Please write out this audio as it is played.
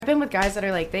I've been with guys that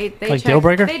are like they Like check, deal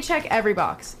breaker? They check every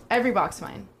box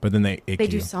fine. But then they ick They you.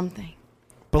 do something.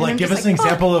 But And like, I'm give just us an like, fuck.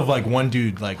 example of like one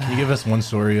dude. Like, can you give us one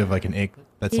story of like an ick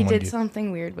that He someone did did?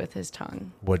 something weird with his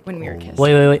tongue What- when we were oh. kissing.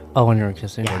 Wait. Oh, when you were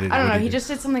kissing. Yeah, What did- I don't what know. did He you- just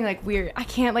did something like weird. I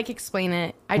can't like explain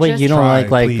it. Wait, you don't Try,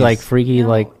 like please. freaky No,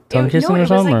 like tongue kissing no, or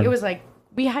something? It was like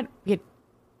we had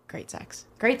great sex,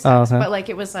 Oh, okay. but like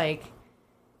it was like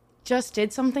just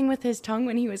did something with his tongue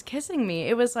when he was kissing me.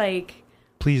 It was like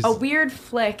Please. a weird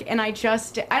flick, and I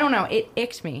don't know. It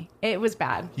icked me. It was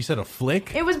bad. You said a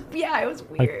flick? It was it was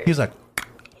weird. He was like,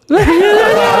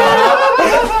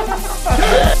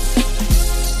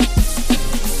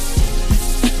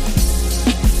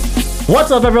 What's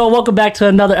up, everyone? Welcome back to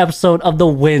another episode of the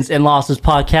Wins and Losses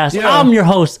podcast. Yeah. I'm your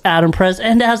host, Adam Press,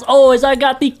 and as always, I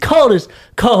got the coldest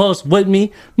co-host with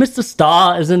me. Mr.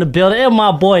 Star is in the building, and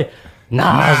my boy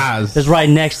Nas is right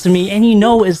next to me. And you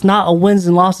know it's not a Wins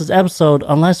and Losses episode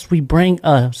unless we bring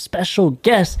a special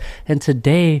guest. And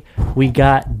today we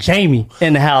got Jamie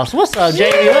in the house. What's up,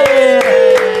 Jamie? Hey!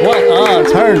 What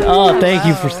up? Turn up. Thank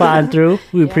you for sliding through.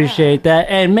 We appreciate that.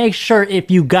 And make sure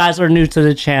if you guys are new to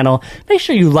the channel, make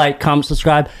sure you like, comment,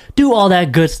 subscribe, do all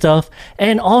that good stuff.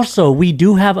 And also, we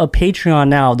do have a Patreon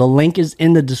now. The link is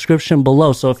in the description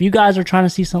below. So if you guys are trying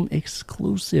to see some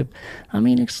exclusive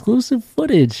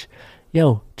footage,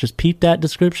 yo, just peep that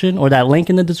description or that link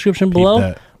in the description below.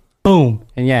 that. Boom.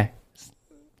 And yeah,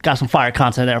 got some fire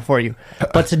content there for you.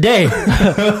 But today,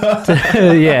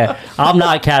 yeah, I'm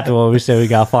not capping when we say we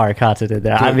got fire content in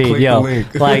there. I mean, click yo, the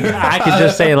link. like I could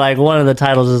just say like one of the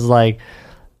titles is like.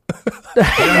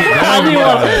 I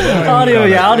don't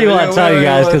even want to tell you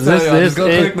guys because this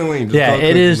click the link. Just yeah, go it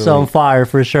click is the some link. fire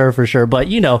for sure. But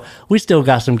you know, we still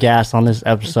got some gas on this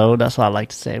episode. That's what I like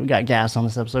to say. We got gas on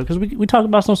this episode because we talk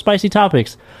about some spicy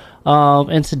topics.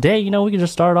 And today, you know, we can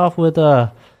just start off with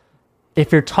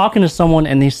if you're talking to someone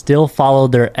and they still follow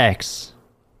their ex,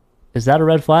 is that a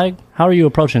red flag? How are you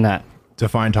approaching that?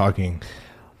 define talking.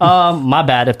 My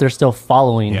bad. If they're still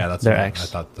following Yeah, that's their what ex,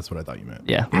 that's what I thought you meant.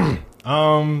 yeah.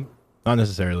 Not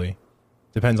necessarily.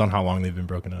 Depends on how long they've been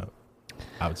broken up,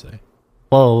 I would say.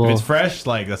 Whoa, If it's fresh,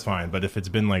 like, that's fine. But if it's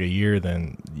been like a year,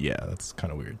 then yeah, that's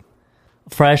kind of weird.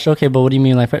 fresh. Okay, but what do you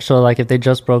mean like fresh? So like if they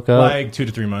just broke up, Like 2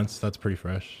 to 3 months, that's pretty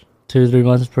fresh. 2 to 3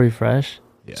 months is pretty fresh.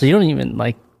 Yeah. So you don't even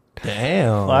like. Damn.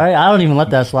 All right, I don't even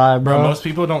let that slide, bro. Bro, most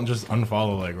people don't just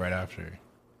unfollow like right after.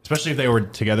 Especially if they were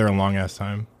together a long ass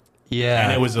time. Yeah.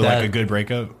 And it was like a good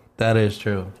breakup. That is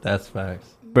true. That's facts.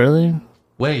 Really?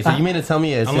 Wait, so you mean to tell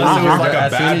me as soon Unless as, it was like a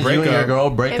as soon bad as you and your breakup. girl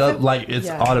break If up, it- like it's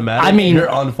yeah. automatic? I mean- you're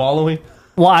unfollowing?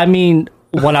 Well, I mean,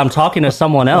 when I'm talking to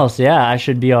someone else, yeah, I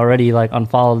should be already like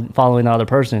following the other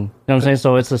person. You know what I'm saying?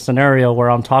 So it's a scenario where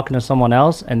I'm talking to someone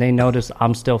else and they notice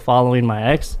I'm still following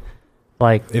my ex.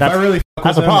 Like If I really fuck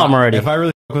that's with a problem already. If I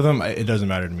really fuck with them, it doesn't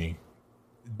matter to me.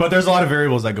 But there's a lot of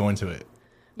variables that go into it.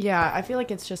 Yeah, I feel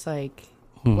like it's just like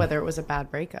whether it was a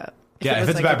bad breakup. Yeah, if was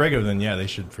it's like a bad breakup, then yeah, they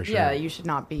should for sure. Yeah, you should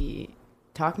not be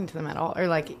talking to them at all, or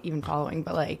like even following.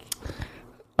 But like,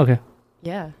 Okay.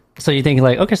 yeah, So you think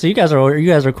like, okay, so you guys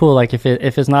are cool. Like if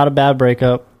it's not a bad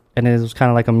breakup and it was kind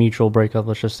of like a mutual breakup,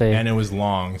 let's just say, And it was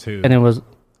long too. and it was,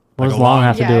 what Like does a long long-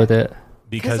 have to do Yeah. with it?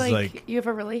 because like you have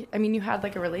a I mean, you had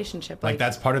like a relationship. like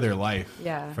that's part of their life.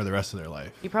 Yeah. For the rest of their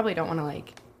life. You probably don't want to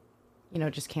like,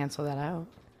 just cancel that out,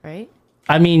 right?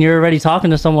 I mean, you're already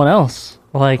talking to someone else.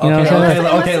 Like, you know what I'm saying?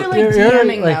 Unless they're like You're-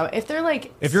 DMing like- though. If they're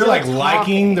like, If you're still like liking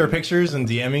talking, their pictures and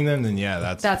DMing them, then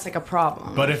yeah, that's like a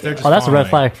problem. But I if they're feel just Oh, that's a red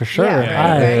following- flag for sure. Yeah,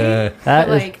 I- right? Yeah. that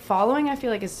but is like following, I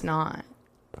feel like it's not.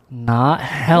 not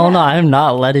hell no. I'm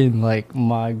not letting like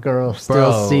my girl still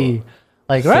Bro. see.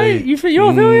 Like, So right? You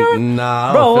don't feel me? on- Nah,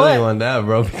 I Bro, don't feel what? you on that,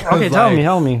 bro. Okay,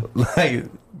 tell me. Like,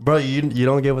 bro, you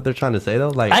don't get what they're trying to say though?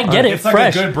 Like, I get it. It's like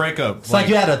fresh. a good breakup. It's like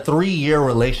you had a 3-year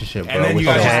relationship, bro. And then you with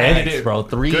guys your just ended ex, it bro.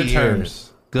 3 good years.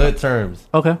 terms. Good terms.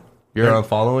 Okay. You're Yeah.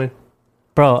 unfollowing?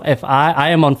 Bro, if I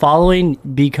am unfollowing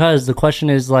because the question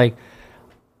is like,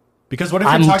 because what if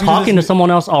I'm you're talking to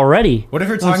someone else already. What if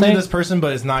you're You know what I'm talking to saying? this person,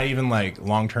 but it's not even like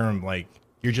long term? Like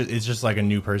it's just like a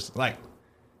new person. Like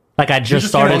Like I you're just just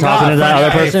started getting- talking to that fresh, other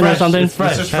hey, person or fresh, something. It's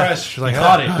just fresh. Like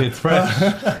Caught it. It's fresh.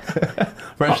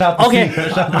 Fresh out the Okay. sea.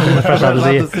 Fresh out Fresh out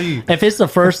the the sea. If it's the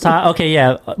first time, okay,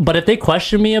 yeah. But if they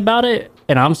question me about it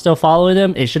and I'm still following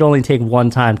them, it should only take one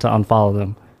time to unfollow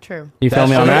them. True. You feel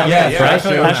That's me on true. that? Yeah, yeah, fresh. I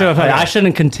feel you on I, shouldn't, that. I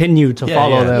shouldn't continue to Yeah,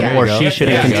 follow yeah, them, there or you she go.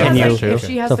 shouldn't Yeah, yeah, continue that's true. If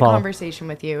she has to the follow. conversation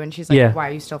with you and she's like, Yeah. "Why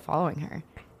are you still following her?"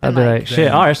 I'd Then, be like,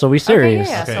 shit. All right, so we serious.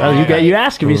 yeah, so Oh, you I- got you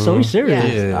asking me, so we serious.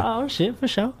 Yeah. Oh shit, for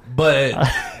sure. But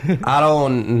I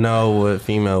don't know what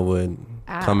female would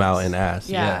come out and ask.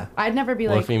 Yeah. I'd never be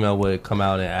One like, female would come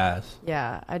out and ask.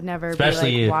 yeah, I'd never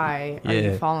Especially be if- like, why are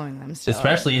you following them still?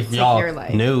 Especially if It's like y'all you're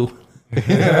like- knew.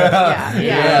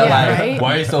 Yeah, like, right?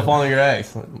 why are you still following your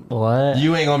ex? What?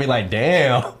 You ain't gonna be like,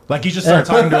 damn. Like you just started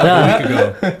talking to her a week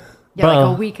ago. Yeah, like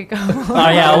Bro. a week ago. Oh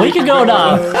yeah, a week ago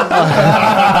now.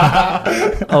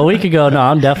 A week ago, no,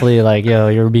 I'm definitely like, yo,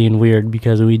 you're being weird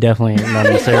because we definitely ain't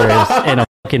nothing serious in a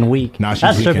fucking week. Nah, she's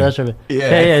that's tripping. tweaking. That's tripping.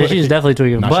 Yeah. Yeah, she's definitely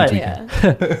tweaking. Nah, But she's Yeah.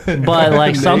 but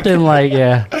like something like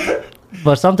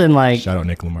but something like Shout out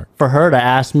Nick Lamarck. for her to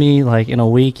ask me like in a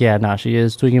week, yeah, nah, she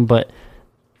is tweaking. But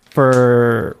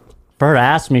for her to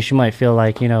ask me, she might feel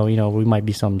like you know, we might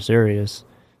be something serious.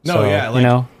 No, So, yeah, like you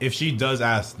know, if she does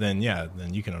ask, then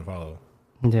then you can unfollow.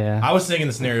 yeah. I was thinking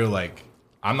the scenario like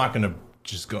I'm not gonna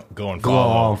just go and Go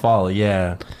follow. on, follow.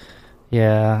 Yeah.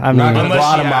 Yeah, I I'm not mean, gonna go Unless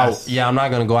out she of my. asks. Yeah, I'm not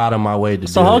gonna go out of my way to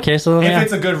so do it. okay, so If yeah.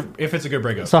 it's a good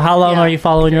breakup. So how long Yeah. are you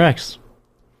following your ex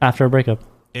after a breakup?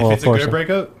 If Well, it's of a course. good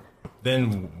breakup,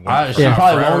 then She Yeah.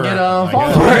 probably won't get I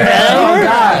followed. guess. Oh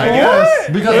God! I guess.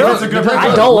 Because If it's a good breakup.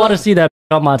 I don't want to see that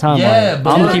on my timeline. Yeah, but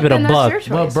I'm gonna look, keep it a Then that's buck. your choice.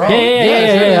 But bro, Yeah, yeah, it's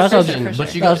yeah, your that's what- decision. for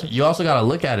But sure. you also gotta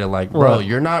look at it like, bro, What?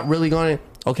 you're not really going.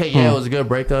 Okay, yeah, it was a good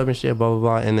breakup and shit, blah blah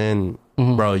blah, and then,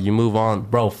 bro, you move on,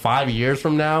 bro. 5 years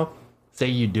from now, say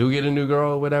you do get a new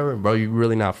girl or whatever, bro, you're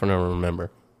really not gonna remember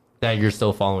that you're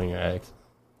still following your ex.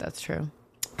 That's true.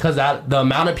 Cause the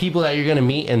amount of people that you're gonna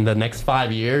meet in the next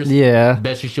 5 years, Yeah.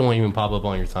 bet you she won't even pop up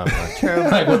on your timeline. True.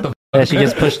 Like what the Yeah, she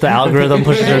gets pushed. The algorithm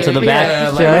pushes her to the back. Yeah,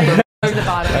 like, Yeah. what To the the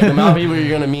bottom. amount of people you're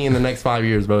gonna meet in the next 5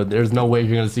 years, bro. There's no way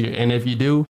you're gonna see it, and if you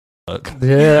do, fuck.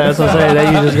 Yeah, that's what I'm saying.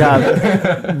 Then you just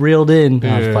got reeled in. Nah,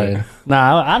 I was Yeah. playing.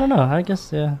 Nah, I don't know. I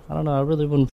guess I don't know. I really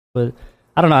wouldn't. But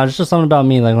I don't know. It's just something about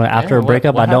me. Like when after a what-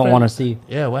 breakup, what I don't happened? want to see.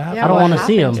 Yeah, what happened? Yeah, I don't what wanna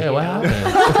see happened him. to Yeah, what you?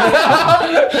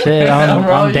 happened? Shit, I'm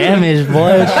bro, you- damaged,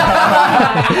 boy.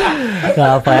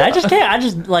 Nah, I'm playing. I just can't. I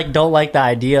just like don't like the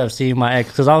idea of seeing my ex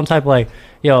because I'm the type like,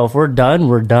 yo, if we're done,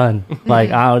 we're done. Like,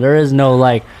 there is no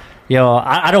like, yo,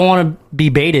 I don't want to be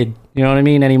baited. You know what I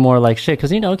mean? Anymore, like shit.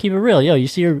 Because keep it real. Yo, you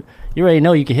see her, you already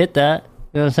know you can hit that.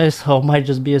 You know what I'm saying? So it might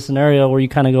just be a scenario where you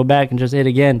kind of go back and just hit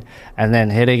again, and then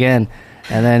hit again.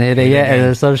 And then hit again, and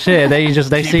then some shit. Then you just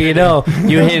next thing you know,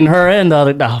 you hitting her and the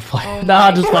other. Nah, I'm playing. Nah,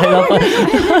 I'm just playing. I'm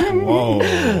playing.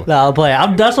 Whoa. Nah, I'm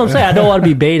playing. That's what I'm saying. I don't want to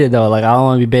be baited though. Like I don't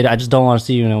want to be baited. I just don't want to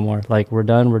see you no more. Like we're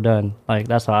done. We're done. Like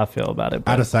that's how I feel about it.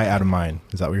 But Out of sight, out of mind.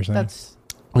 Is that what you're saying? That's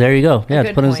there you go. Yeah, to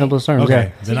good put it in point. simplest terms.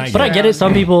 okay. Yeah. Then I But I get get it.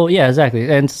 Some people, yeah, exactly.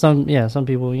 And some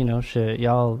people, shit,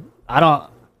 y'all. I don't.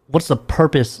 What's the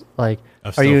purpose? Like, Of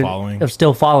are still you following? of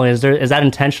still following? Is that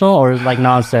intentional or like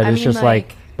Nan said? It's just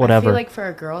like I whatever. feel like for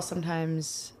a girl,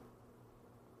 sometimes,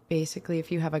 basically,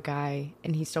 if you have a guy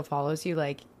and he still follows you,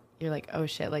 like you're like, oh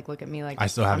shit, like look at me, like I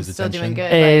still have I'm his still doing attention.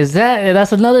 good. Hey, like, is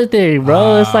that's another thing,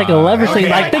 bro? It's like a leverage thing.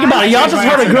 okay. Like, think about it. Y'all I just see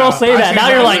heard what a you're girl saying say now. that. I Now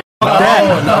see you're what like, fuck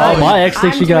that. no. My ex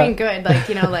thinks I'm she got. doing good,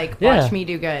 like like Yeah. watch me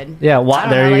do good. Yeah, I don't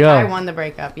there know, you like, go. I won the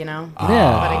breakup, Yeah.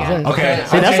 But again, Okay.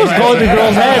 See, that's what's going through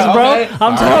girls' heads, bro.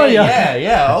 I'm telling you.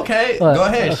 Yeah, okay. What? Go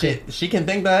ahead. She can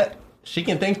think that. She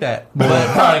can think that. But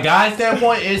from a guy's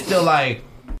standpoint, it's still like,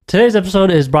 Today's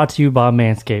episode is brought to you by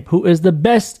Manscaped, who is the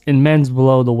best in men's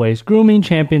below the waist grooming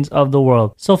champions of the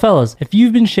world. So fellas, if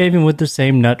you've been shaving with the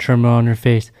same nut trimmer on your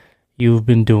face, you've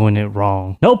been doing it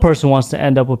wrong. No person wants to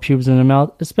end up with pubes in their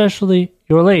mouth, especially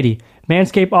your lady.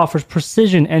 Manscaped offers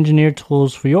precision engineered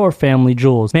tools for your family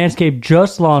jewels. Manscaped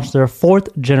just launched their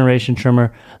 4th generation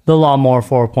trimmer, the Lawnmower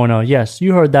 4.0. Yes,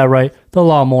 you heard that right, the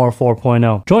Lawnmower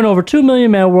 4.0. Join over 2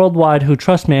 million men worldwide who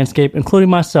trust Manscaped, including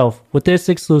myself, with this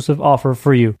exclusive offer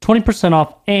for you. 20%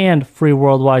 off and free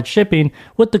worldwide shipping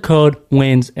with the code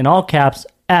WINS in all caps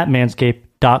at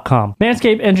Manscaped.com.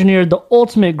 Manscaped engineered the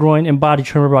ultimate groin and body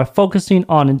trimmer by focusing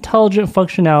on intelligent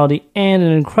functionality and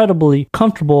an incredibly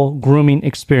comfortable grooming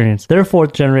experience. Their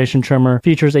 4th generation trimmer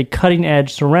features a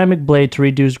cutting-edge ceramic blade to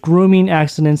reduce grooming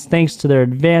accidents thanks to their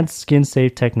advanced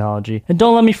skin-safe technology. And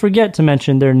don't let me forget to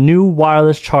mention their new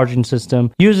wireless charging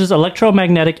system uses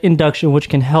electromagnetic induction, which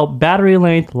can help battery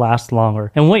length last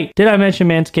longer. And wait, did I mention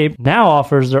Manscaped now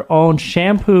offers their own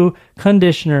shampoo,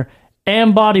 conditioner,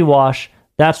 and body wash?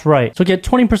 That's right. So get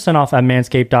 20% off at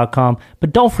manscaped.com,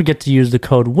 but don't forget to use the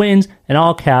code WINS in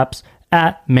all caps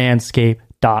at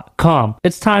manscaped.com.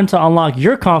 It's time to unlock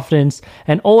your confidence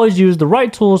and always use the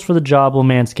right tools for the job with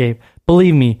Manscaped.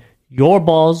 Believe me, your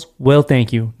balls will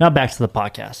thank you. Now back to the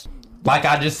podcast. like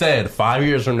I just said, 5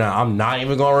 years from now, I'm not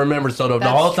even gonna remember. So the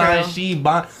That's whole time true. she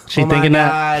thinking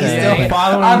that? he's Yeah. still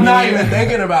following I'm not even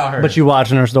thinking about her. But you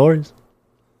watching her stories?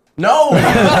 no,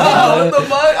 what the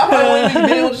fuck? I haven't even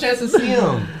been able to chance to see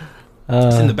him.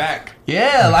 It's in the back.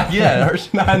 Yeah, her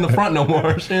she's not in the front no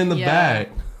more. She's in the Yeah. back.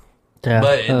 Yeah.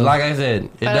 But like I said,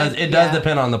 it does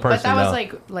depend on the person. But that was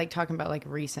though. like talking about like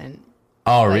recent.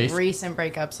 Oh, Like recent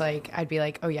breakups, like I'd be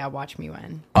like, oh yeah, watch me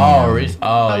win. Oh,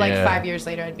 But like yeah. 5 years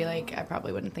later, I'd be like, I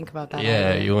probably wouldn't think about that.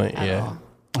 Yeah, either you wouldn't. at Yeah. all.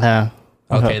 Yeah.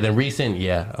 Okay, then recent.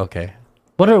 Yeah. Okay.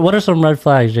 What are some red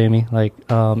flags, Jamie? Like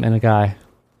in a guy.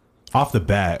 Off the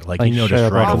bat, like Like, you noticed straight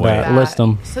up right off the away. bat. List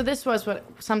 'em. So this was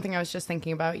something I was just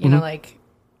thinking about. You know, like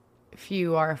if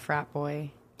you are a frat boy,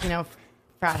 you know,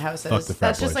 frat houses. Fuck the frat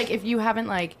That's just boys. like if you haven't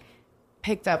like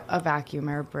picked up a vacuum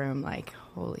or a broom, like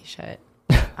holy shit.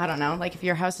 I don't know. Like if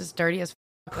your house is dirty as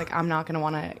fuck, like I'm not gonna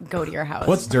want to go to your house.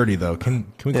 What's dirty though? Can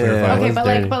we Yeah. clarify? okay? what's But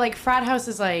dirty? like frat house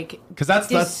is like Because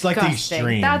that's like the disgusting.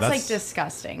 extreme. That's like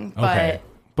disgusting. Okay.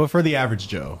 But for the average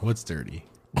Joe, what's dirty?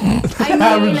 But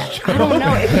I mean, I don't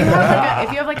know. If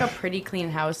you have like a pretty clean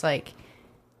house, like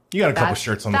You got a couple that's,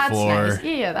 shirts on the that's floor. Nice.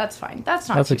 Yeah, that's fine. That's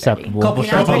not That's too acceptable. dirty. Couple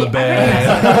You know, shirts on the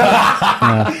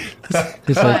I'm pretty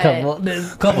He's like,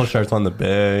 But- Couple shirts on the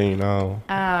bed, you know.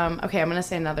 Okay, I'm gonna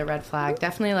say another red flag.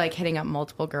 Definitely like hitting up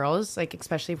multiple girls, like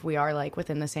especially if we are like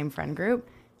within the same friend group.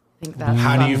 I think that's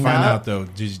How do you fucked find up. out though?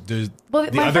 Does Well,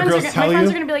 the other girls tell my friends you?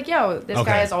 are gonna be like, "Yo, this Okay.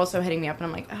 guy is also hitting me up," and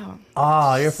I'm like, "Oh,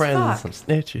 Oh, your friends are Fuck. some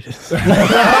snitches.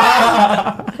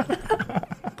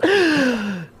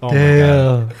 Oh my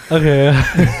God. Okay.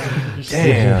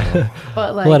 Damn.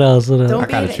 but like, What else? What else? Don't I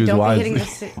gotta be, choose don't be wisely.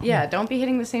 hitting don't be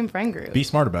hitting the same friend group. Be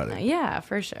smart about it. Yeah,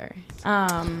 for sure. I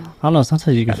don't know.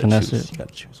 Sometimes you can finesse You it.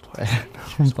 gotta choose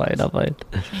wisely. Play it up.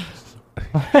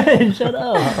 Shut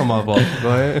up. I'm off. Go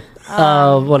ahead.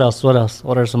 What else? What else?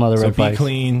 What are some other So red be flags?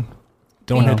 clean.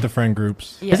 Don't hit the friend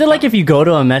groups. Yeah. Is it like if you go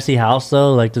to a messy house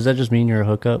though? Like, does that just mean you're a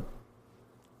hookup?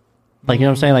 Like, you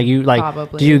know what I'm saying? Like, you like,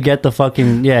 Probably. do you get the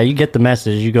fucking you get the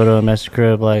message? You go to a messy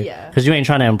crib, like, Yeah. because you ain't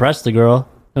trying to impress the girl. You know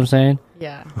what I'm saying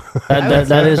Yeah.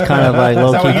 that is kind of like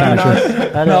low key kind of true.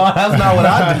 That is- No, that's not what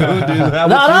I do, dude. No.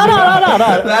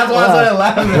 That's why I started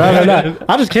laughing. No.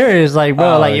 I'm just curious, like,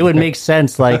 bro, like it would make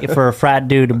sense, like, for a frat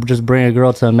dude to just bring a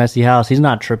girl to a messy house. He's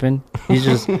not tripping. He's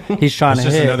trying It's to just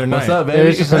hit. another night. What's up, baby?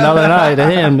 It's just another night to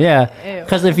him, yeah. Ew.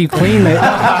 Because if you clean it,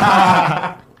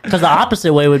 because the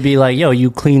opposite way would be like, yo, you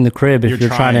clean the crib if You're you're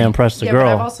trying to trying. impress the Yeah, but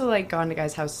I've girl. also like gone to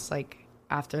guys' houses like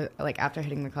after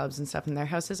hitting the clubs and stuff, and their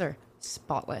houses are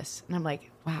spotless, and I'm like,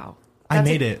 wow. I that's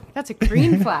made a- it. That's a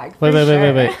green flag. For Wait.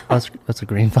 sure. That's a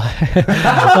green flag.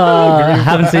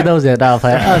 Haven't seen those yet. No,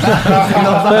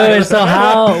 wait, so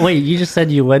how? Wait, you just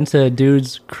said you went to a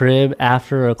dude's crib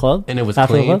after a club, And it was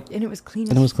after a clean? club? And it was clean.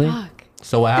 And it was as clean? Fuck.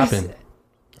 So what happened?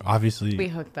 Obviously, We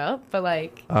hooked up, but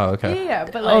like, Oh, okay. yeah,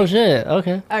 but like, Oh shit.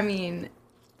 Okay. I mean,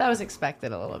 that was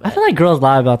expected a little bit. I feel like girls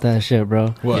lie about that shit, bro.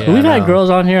 What? Yeah, We've I had know. girls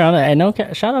on here, and no,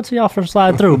 shout out to y'all for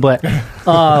sliding through, but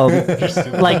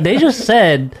like they just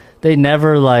said they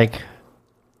never like.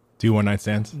 do one night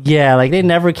stands. Yeah, like they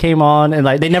never came on and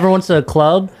like they never went to a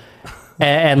club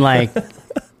and like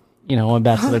went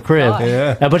back to the crib.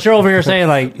 Yeah. But you're over here saying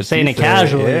like saying You it said-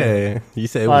 casually. Yeah. You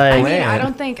said it Like- was I planned. mean, I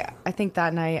don't think. I think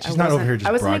that night. She's I not over wasn't- here just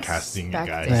I wasn't broadcasting it,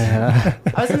 guys.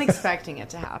 expecting- I wasn't expecting it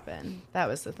to happen. That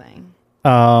was the thing.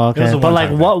 Oh, It was okay. a But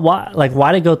like one-time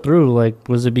why did it go through? Like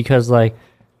was it because like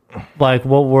what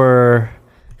were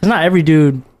cuz not every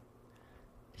dude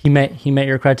he met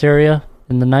your criteria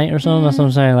in the night or something? That's what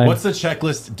I'm saying. Like What's the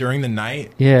checklist during the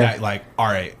night? Yeah. That like, all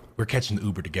right, we're catching the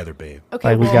Uber together, babe. Okay,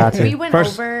 Like, we well, got to. we went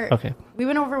First- over. okay. We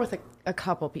went over with a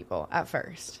couple people at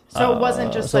first, so it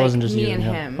wasn't just so it like wasn't just me you and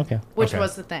and him. him. Okay. Which Okay.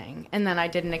 was the thing. And then I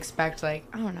didn't expect like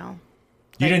I don't know.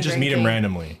 You like, didn't just meet him drinking.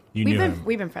 randomly. You knew him.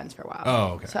 We've been friends for a while.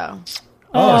 Oh, okay. So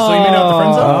So you made it out the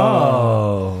friend zone.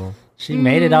 Oh. she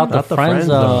made it out the Not the friend friend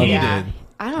zone. zone. He yeah, did.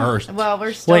 I don't. First. Well,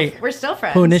 we're still Wait,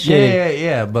 friends. Who Yeah, initiated?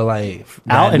 yeah, but like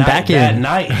Out that and night, back in. That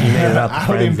night, he made it out the Out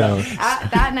friend and back. zone.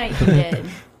 That night he did,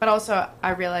 but also I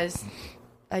realized.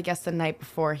 I guess the night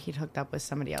before he'd hooked up with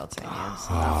somebody else I knew.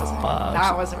 So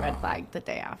that was a red flag the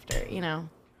day after,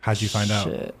 How'd you find out?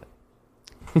 Shit.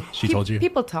 She told you.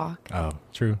 People talk. Oh,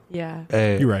 true. Yeah.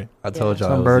 Hey, You're right. I told Yeah.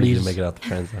 y'all Some it was easy birdies. to make it out the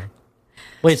friend zone.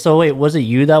 Wait, was it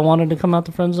you that wanted to come out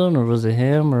the friend zone, or was it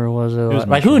him, or was it was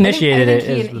like who mutual. initiated I it?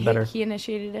 think Is better. He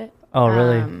initiated it. Oh,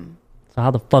 really? So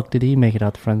how the fuck did he make it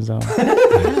out the friend zone? I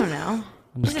don't know.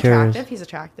 I'm He's just curious. attractive. He's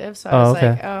attractive. So Oh, I was okay.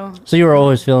 like, oh. So you were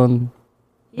always feeling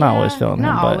not always yeah, feeling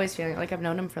not him, but always feeling it. Like I've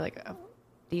known him for like a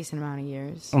decent amount of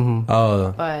years.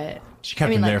 Oh, But She kept I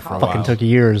mean, him like, there for a college. while. fucking took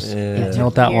years. Yeah. You know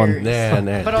that one. Years.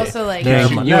 yeah, But also like Yeah,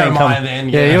 Never you never ain't mind coming. then.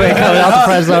 Yeah, you ain't coming out the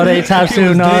friend zone anytime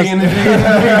soon, Nas.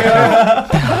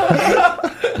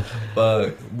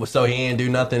 But so he didn't do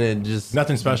nothing. It just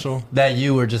Nothing special. that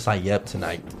you were just like, yep,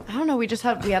 tonight. I don't know. We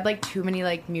had like too many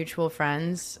like mutual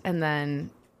friends, and then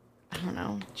I don't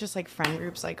know, just like friend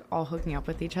groups like all hooking up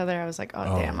with each other. I was like,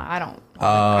 oh, damn, I don't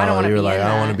Oh, want to you be were like, in I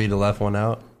don't want that. to be the left one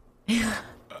out.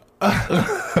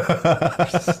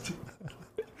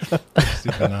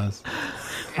 Stupid Nas.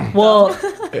 Well,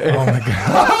 Oh my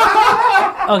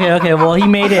god. okay. Well, he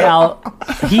made it out.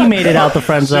 He made it out the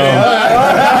friend zone.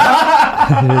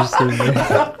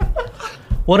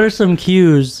 What are some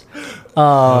cues?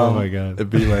 Oh my god. It'd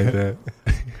be like that.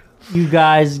 You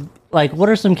guys like? What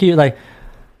are some cues? Like,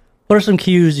 what are some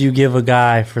cues you give a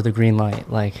guy for the green light?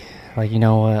 Like you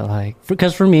know what? Like,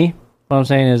 because for me, what I'm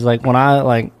saying is like when I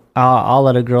like, I'll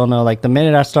let a girl know. Like the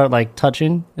minute I start like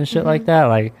touching and shit like that,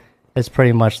 like it's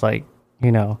pretty much like,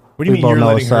 you know. What do you we mean both you're know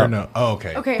letting what's her up. know? Oh,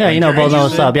 okay. Okay. Yeah, you know, You're both know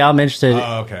what's interested? up. Yeah, I'm interested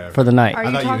Oh, okay. for the night. Are I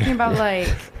you thought you- talking about like?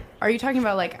 Are you talking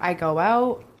about like I go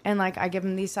out and like I give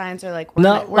him these signs, or like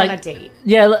No, we're on like- a date?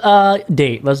 Yeah,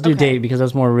 date. Let's do Okay. date because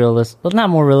that's more realistic. Well,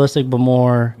 not more realistic, but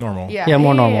more. Normal. Yeah,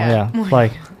 more normal. Yeah, More-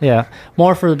 like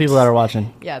more for the people that are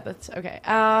watching. Yeah, that's okay.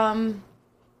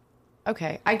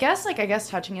 Okay. I guess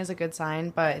touching is a good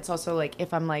sign, but it's also like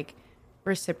if I'm like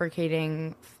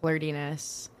reciprocating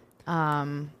flirtiness,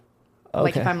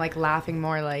 like if Okay. I'm like laughing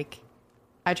more, like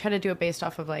I try to do it based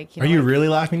off of like, you Are know, you like- really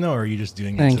laughing though, or are you just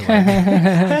doing it Thank-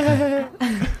 to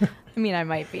like, I mean, I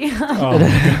might be. oh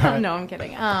my god. No, I'm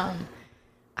kidding. I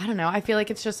don't know. I feel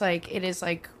like it's just like it is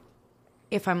like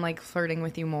if I'm like flirting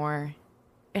with you more,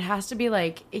 it has to be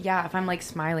like, yeah, if I'm like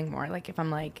smiling more, like if I'm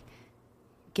like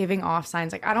giving off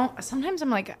signs, like sometimes I'm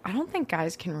like, I don't think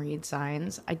guys can read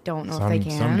signs. I don't know if they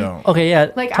can. Some don't. Okay,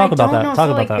 yeah. Like talk I about don't that. know. Talk So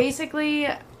about like that. basically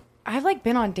I've like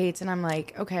been on dates and I'm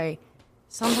like, okay,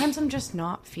 sometimes I'm just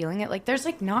not feeling it. Like there's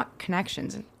like not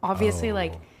connections, and obviously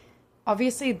like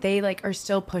obviously they like are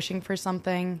still pushing for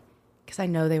something because I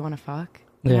know they want to fuck.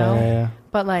 You know? Yeah.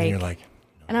 But like, And you're like,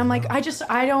 and I'm like,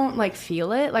 I don't like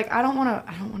feel it. Like I don't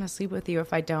want to sleep with you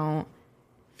if I don't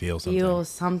feel something. feel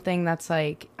something that's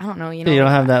like, I don't know, you know. You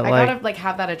don't have that, I like- gotta like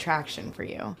have that attraction for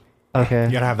you. Okay.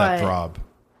 You gotta have that But- throb.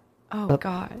 Oh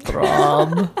God.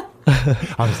 Rob.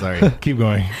 I'm sorry. Keep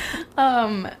going.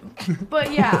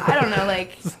 But yeah, I don't know.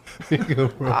 Like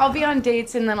I'll be on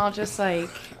dates and then I'll just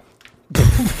like,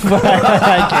 My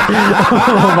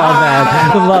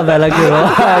bad.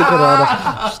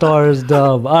 I could Star is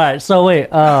dumb. All right. So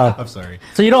wait. I'm sorry.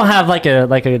 So you don't have like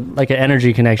an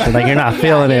energy connection. Like you're not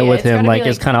feeling it with it's him. gotta Like be,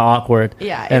 it's like- kind of awkward.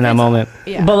 Yeah, In if that it's- moment.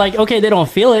 yeah. But like, okay, they don't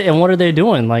feel it, and what are they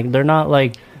doing? Like they're not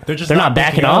like They're just they're not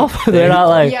picking backing up. off. They're not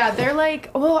like. yeah, they're like,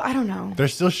 well, I don't know. They're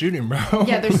still shooting, bro.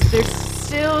 Yeah, they're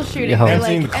still shooting. Yo. They're Haven't like,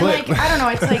 seen and the clip. like, I don't know.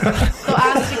 It's like they'll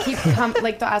ask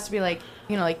to they'll ask to be like,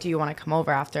 you know, like, do you want to come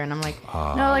over after? And I'm like,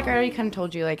 no, like I already kind of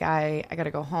told you, like I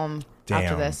gotta go home after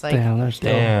Damn. this. Like, Damn, they're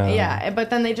still. Damn. yeah. But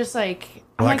then they just like,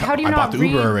 I'm Well, like, how do you I not bought the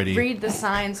Uber read already. read the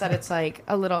signs that it's like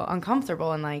a little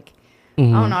uncomfortable and like,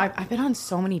 Mm-hmm. I don't know. I've been on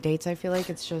so many dates. I feel like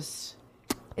it's just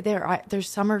there's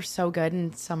some are so good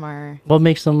and some are. What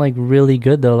makes them like really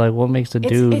good though? Like what makes a It's,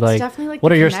 dude it's like? definitely like What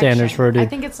the are your connection. standards for a dude? I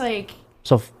think it's like,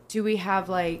 So do we have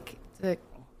like the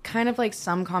kind of like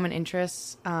some common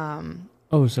interests?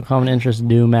 so common interests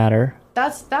do matter.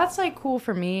 That's like cool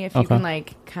for me if you Okay. can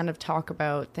like kind of talk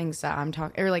about things that I'm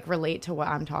talking or like relate to what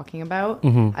I'm talking about.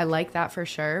 Mm-hmm. I like that for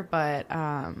sure. But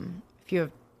if you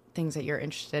have things that you're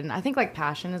interested in, I think like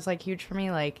passion is like huge for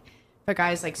me. Like if a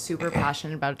guy's like super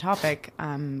passionate about a topic,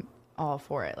 I'm all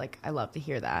for it. Like I love to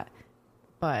hear that.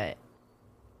 But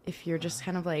if you're just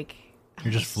kind of like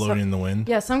You're just floating in the wind.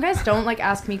 yeah, some guys don't like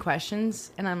ask me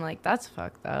questions, and I'm like, that's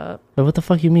fucked up. But what the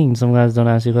fuck you mean? Some guys don't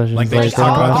ask you questions. Like, they Like just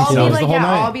talk about I'll be themselves like, the whole yeah,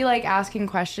 night. I'll be like asking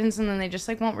questions, and then they just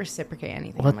like won't reciprocate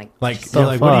anything. What? I'm like, Like, The you're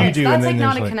like, what do you fuck? do? that's and like then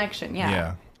not there's a connection. Yeah,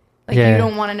 Yeah. like Yeah. you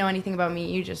don't want to know anything about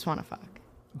me. You just want to fuck.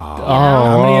 Oh,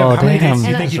 How many damn. dates do you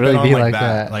And think it's you've really been on be like like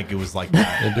that? that. Like it was like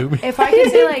that. If I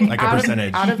could say like, Like a out,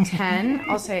 percentage. Of, out of 10,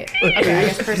 I'll say okay. I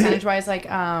guess percentage wise, like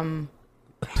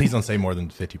Please don't say more than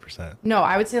 50%. no,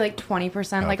 I would say like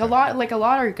 20%. Like a Okay. lot, like a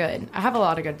lot are good. I have a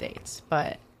lot of good dates,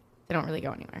 but they don't really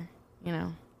go anywhere. You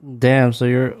know, Damn. So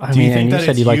you're. I Do you mean, think and you that said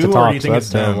it's you like to you, or talk. do you So think that's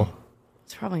it's them? terrible.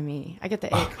 it's probably me. I get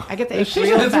the ick. I get the ick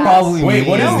real It's fast. probably Wait,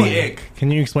 what is No. the ick?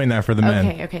 Can you explain that for the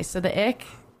men? Okay. So the ick,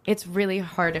 it's really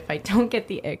hard if I don't get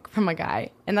the ick from a guy.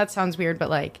 And that sounds weird, but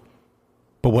like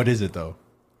But what is it though?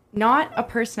 not a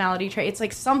personality trait. It's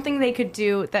like something they could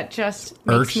do that just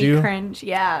makes Irks me you? cringe.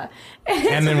 Yeah.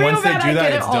 And then real once they bad. do I that,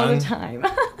 get it it's all done? the time.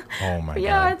 Oh my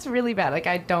yeah, god. it's really bad. Like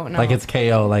I don't know. Like it's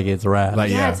KO, like it's rap.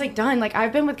 Like, yeah, it's like done. Like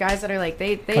I've been with guys that are like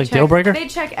they Like check, deal breaker? They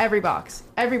check every box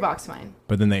fine.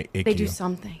 But then they ick They you. do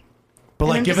something. But and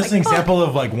like, I'm give just us an like, fuck. example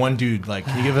of like one dude. Like,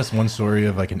 can you give us one story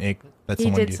of like an ick That He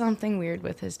someone did did. something weird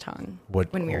with his tongue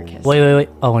What- when we were oh. kissing. Wait.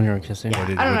 Oh, when you were kissing. Yeah,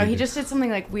 did- I don't what know. did He he just did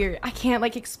something like weird. I can't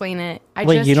like explain it. I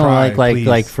Wait, just you don't Try, like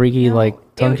please. freaky No.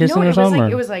 like tongue kissing no, or something?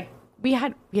 It or- was like we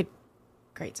had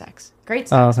great sex, Oh,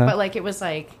 okay. but like it was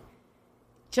like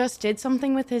just did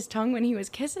something with his tongue when he was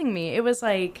kissing me. It was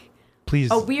like Please.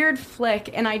 a weird flick,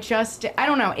 and I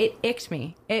don't know. It icked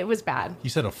me. It was bad. You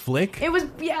said a flick? It was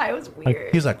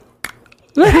weird. He was like.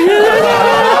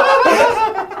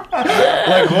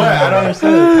 Like what? I don't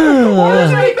understand. Why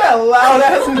does it make that loud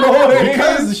ass noise?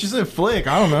 Because she said flick.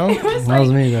 I don't know. It was That was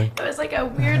like, me. Though. it was like a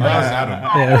weird That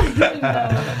was like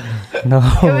Adam. No.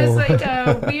 it was like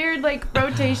a weird like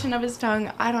rotation of his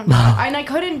tongue. I don't know, and I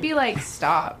couldn't be like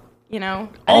stop. You know.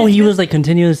 Oh, And he it was like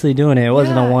continuously doing it. It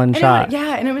wasn't a one and shot.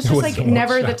 and it was just like wasn't a one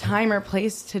never the shot. time or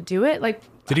place to do it. Like,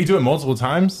 Did he do it multiple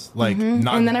times? Like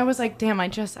not. and then I was like, damn, I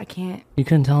can't. You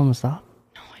couldn't tell him to stop.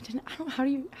 No, I didn't. I don't. How do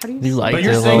you? You liked But it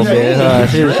you're a saying little bit. that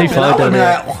She fucked I up. would've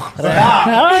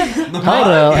been like, Hold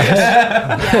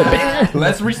up.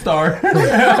 let's restart.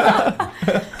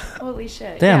 Holy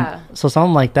shit. Damn. Yeah. So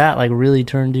something like that like really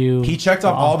turned you. He checked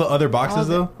off all the other boxes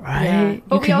though. right. Yeah.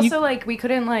 But You we can- also like we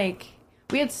couldn't like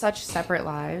we had such separate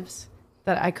lives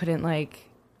that I couldn't like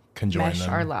Conjoin mesh them.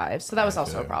 our lives. So that was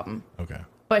also a Okay. problem. Okay.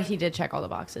 But he did check all the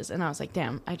boxes, and I was like,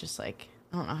 damn, I just like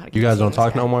I don't know how to. You guys keep don't seeing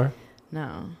talk this no guy. more?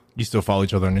 No. You still follow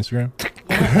each other on Instagram?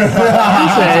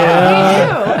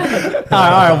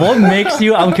 all right. What makes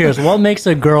you? I'm curious. What makes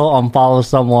a girl unfollow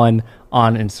someone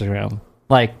on Instagram?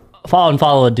 Like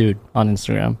follow a dude on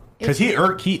Instagram. Because he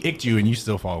icked you and you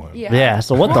still follow him. Yeah. Yeah.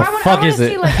 So what Well, the fuck is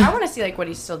see, it? Like, I want to see like what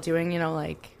he's still doing. You know,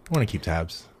 like I want to keep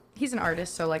tabs. he's an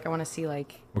artist, so like I want to see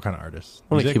like What kind of artist? I'm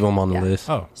gonna Music? keep them on the Yeah. list.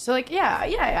 Oh, so like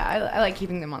I like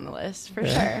keeping them on the list for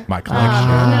sure. my collection.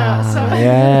 No, so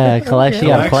Yeah, collection. You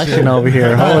got a collection over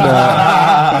here. Hold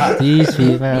up. These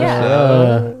people.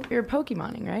 yeah, you're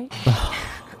Pokemoning, right?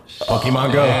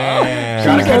 Pokemon Go.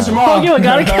 Gotta catch them all. You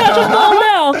gotta catch them all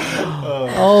now.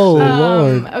 Oh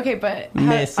lord. Okay, but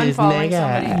Mrs. unfollowing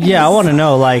Nigga. somebody. Yeah, I want to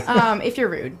know. Like, If you're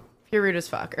rude, if you're rude as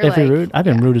fuck, or if like, you're rude, I've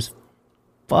been rude as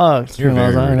fuck. You're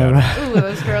very rude, Adam. Ooh,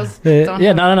 those girls. Don't Yeah,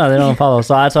 have- no, they don't follow.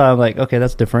 So that's why I'm like, okay,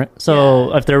 that's different. So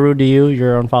Yeah. if they're rude to you,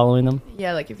 you're unfollowing them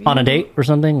Yeah, like if you on a date or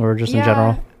something, or just in Yeah,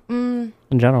 general. Mm,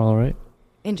 In general, right?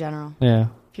 in general, Yeah.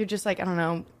 if you're just like I don't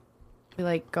know, we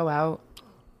like go out.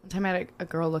 One time I had a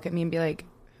girl look at me and be like,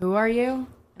 "Who are you?"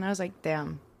 And I was like,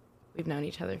 "Damn, we've known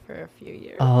each other for a few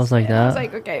years." Oh, I was like And I was that?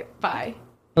 like, "Okay, bye."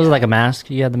 It was like a mask.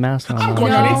 You had the mask on. I'm though.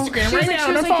 going on No, Instagram she was right like- now she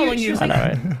and was I'm like, following she you. was I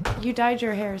like, know, right? "You dyed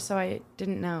your hair, so I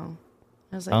didn't know."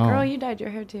 I was like, Oh. "Girl, you dyed your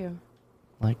hair too."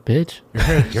 Like, bitch.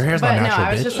 Your hair's But not no, natural,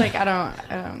 I was bitch. just like, I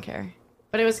don't care.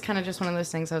 But it was kind of just one of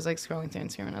those things. I was like scrolling through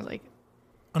Instagram and I was like,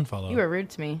 Unfollow. "You were rude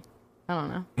to me." I don't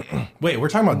know. Wait, we're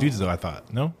talking about dudes though, I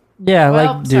thought. No? Yeah,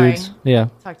 Well, like dudes. sorry. Yeah.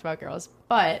 Talked about girls,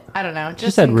 but I don't know. Just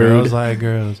She said in- rude. Girls like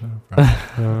girls.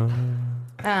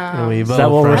 We Is both that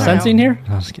what we're I don't sensing know. here?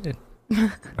 No, I'm just kidding.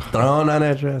 throwing on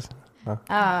that dress?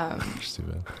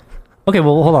 Stupid. Okay,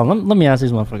 well, hold on. Let me ask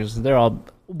these motherfuckers. They're all.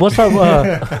 What's up?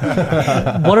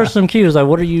 What are some cues? Like,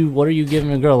 what are you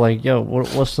giving a girl? Like, yo,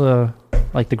 what's the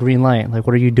like the green light? Like,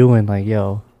 what are you doing? Like,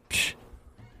 yo, psh,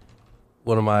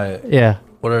 What am I? yeah.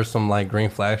 What are some like green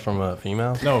flags from a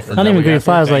female? No, Is for- Not that even what you're green asking?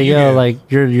 flags. that Like, you yo, give. like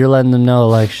you're letting them know,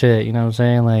 like, shit. You know what I'm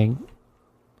saying? Like,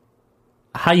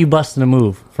 how you busting a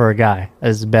move for a guy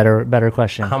is a better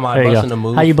question. How am I There you go. busting a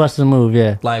move? How you busting a move?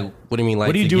 Yeah. Like, what do you mean? Like,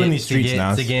 What do you to do get- in these to streets get-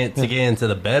 now? To get into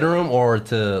the bedroom or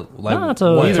to like? No, to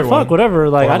what? either Either fuck, one. whatever.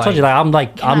 Like Or I told like- you, like I'm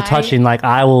Can I'm I- touching. Like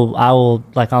I will.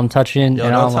 Like I'm touching. Yo,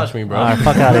 and don't I'm touch like, me, bro. All right,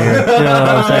 fuck out of here. You know what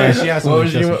I'm saying? She has What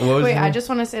was something you? to What was Wait, you? I just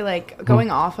want to say, like,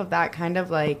 going off of that kind of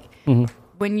like,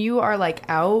 when you are like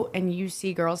out and you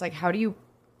see girls, like, how do you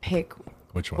pick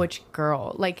Which one? which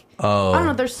girl? Like, Oh. I don't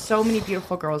know. There's so many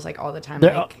beautiful girls, like, all the time.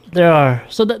 There, Like, there are.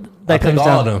 So that I comes pick all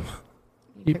down. of them.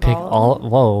 You Pick pick all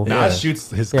of all. Whoa. Nah, shoots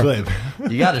his clip.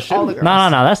 You gotta shoot. all the girls. No,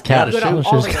 that's cap. gotta Good on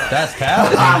shoot. all the girls. That's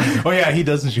cap. Oh yeah, he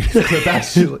doesn't shoot his clip.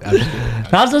 That's I'm just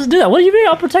kidding. Nas doesn't do that. What do you mean?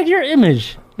 I'll protect your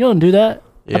image. You don't do that.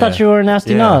 I thought you were a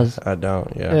nasty yeah, Nas. I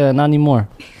don't. Yeah. Yeah, not anymore.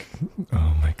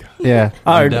 Oh my god. Yeah.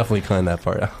 All I'm right. definitely cutting that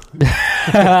part out.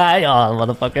 Oh,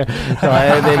 motherfucker.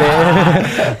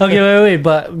 Okay, wait.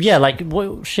 But yeah, like,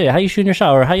 shit. How you shooting your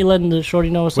shot, or how you letting the shorty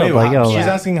know what's Wait, up? Like, yo, she's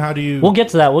Yeah. asking how do you we'll get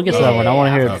to that. We'll get to that Yeah, one. yeah, I want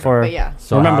to yeah. hear it Okay. before. But yeah.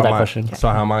 So Remember how that am I- question. So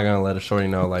how am I gonna let a shorty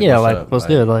know? Like, Yeah, what's like, up? let's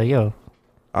do it. Like, yo,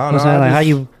 I I'm don't know. saying, I like, how just-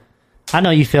 you? I know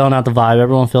you feeling out the vibe.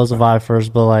 Everyone feels the vibe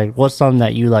first, but like, what's something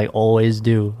that you like always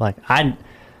do? Like I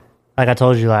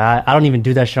told you, like I don't even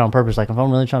do that shit on purpose. Like if I'm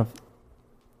really trying to,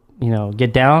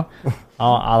 get down,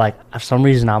 I like for some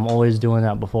reason I'm always doing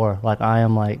that before. Like I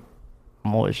am like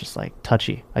I'm always just like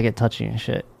touchy. I get touchy and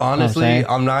shit. Honestly, You know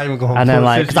what I'm not even going. and then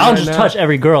like, cause I'll just touch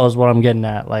every girl is what I'm getting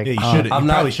at. Like, Yeah, you should. I'm You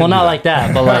not- probably well, shouldn't well, not do like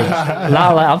that, but like,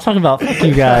 not like I'm talking about fuck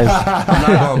you guys. I'm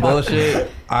not going bullshit.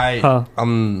 Huh.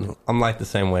 I'm like the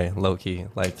same way, low key.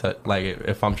 Like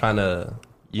if I'm trying to,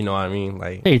 you know what I mean?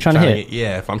 Like Yeah, you're trying to hit.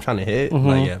 Yeah, if I'm trying to hit,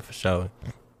 like yeah, for sure,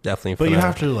 definitely. But you finna-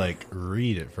 have to like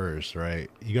read it first, right?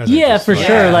 You guys. Yeah, just, for like,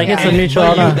 sure. Like it's a And- mutual.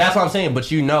 but you- honor. that's what I'm saying.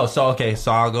 But you know, so okay,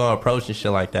 so I'll go approach and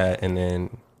shit like that, and then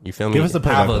you feel me? Give us the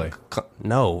play-by-play.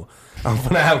 No, I'm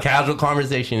gonna have casual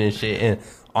conversation and shit. And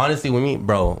honestly, with me,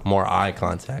 bro, more eye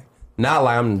contact. Not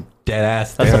like I'm dead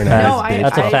ass That's a staring fact. at No, this bitch.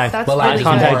 That's a fact. That's But like really eye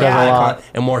contact good. does a eye lot.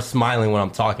 and more smiling when I'm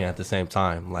talking at the same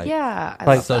time. Like Yeah, I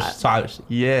Like- love so, that.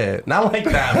 yeah, not like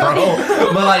that,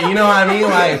 bro. But like, you know what I mean?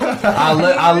 Like,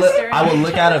 I would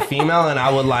look at a female and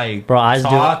I would like Bro, eyes do-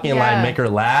 talk and Yeah. like make her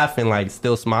laugh and like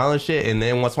still smile and shit. And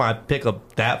then once when I pick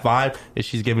up that vibe, if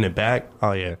she's giving it back,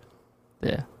 oh yeah.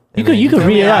 Yeah, And you then could feel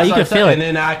read me? it I out. You start could feel touching, it.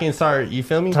 and then I can start. You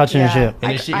feel me? Touching and shit.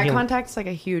 And then she eye can- contact's like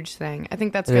a huge thing. I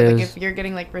think that's It good. Like is. if you're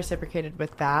getting like reciprocated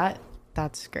with that,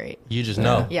 that's great. You just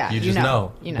know. Yeah, You just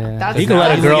know. You know. Yeah. That's If you can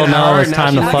let a I'm girl looking at know her, it's now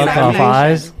time to she's fuck looking at off me.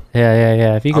 eyes.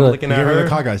 Yeah. If you I'm could, looking You at give her her. the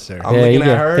cockeye stare. I'm yeah, looking you at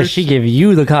get. her. If she give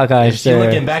you the cockeye If she stare,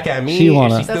 looking back at me, she and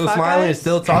wanna- she's still The fuck smiling and eyes?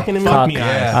 still talking to me. Fuck me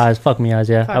yeah. eyes. Fuck me eyes,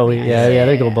 yeah. Fuck Oh, me yeah, eyes. yeah.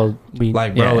 They go Yeah. both. We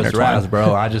Like, bro, yeah, it's intertwined. raps,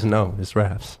 bro. I just know it's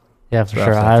raps. Yeah, for Raps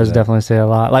sure. after I was that. definitely say a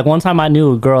lot. Like one time I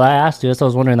knew a girl. I asked you, so I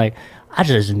was wondering. Like I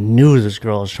just knew this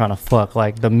girl was trying to fuck.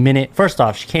 Like the minute, first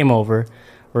off, she came over,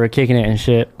 we were kicking it and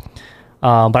shit.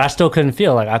 But I still couldn't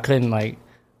feel. Like I couldn't like.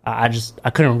 I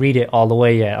couldn't read it all the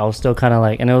way yet. I was still kind of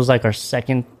like, and it was like our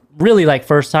second, really like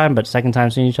first time, but second time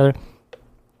seeing each other.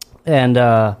 And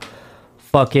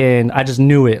fucking, I just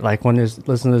knew it. Like when this,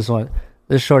 listen to this one.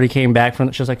 This shorty came back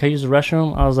from. She was like, "Can I use the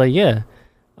restroom?" I was like, "Yeah."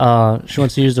 She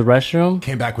wants to use the restroom.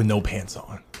 Came back with no pants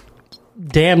on.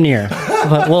 Damn near.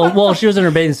 But, well, she was in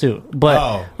her bathing suit.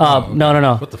 But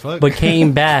no. What the fuck? But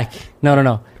came back.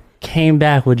 No. Came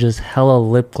back with just hella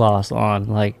lip gloss on,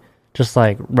 like just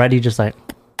like ready, just like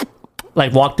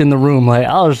walked in the room. Like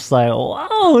I was just like,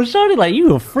 wow, shorty, like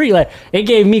you a free. Like it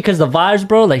gave me, because the vibes,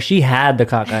 bro. Like she had the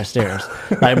cockeye stares.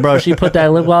 Like bro, she put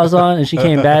that lip gloss on and she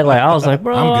came back. Like I was like,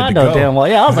 bro, I'm good I to know go. damn well.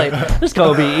 Yeah, I was like, this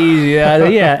gonna be easy.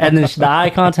 Yeah. And then the eye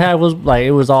contact was like,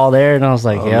 it was all there, and I was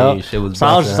like, Oh, yo. man, shit was So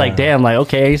I was busting just like, out. damn, like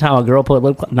okay, anytime a girl put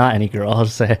lip gloss, not any girl, I'll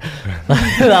just say.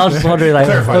 I was just wondering, like,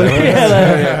 Clarify that.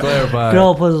 yeah, like, Clarify.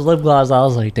 girl puts lip gloss. I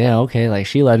was like, damn, okay, like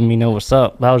she letting me know what's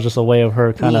up. That was just a way of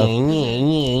her kind of.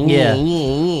 Yeah.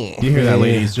 You hear that,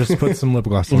 ladies? Just put some lip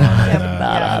gloss on.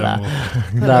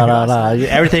 And, Nah.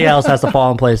 Everything else has to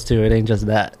fall in place too. It ain't just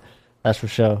that. That's for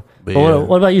sure. But But yeah.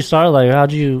 what about you, Star? Like,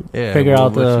 how'd you figure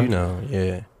out what the you know?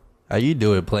 Yeah. How you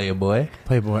do it, Playboy?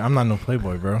 Playboy. I'm not no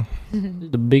Playboy, bro.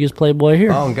 the biggest playboy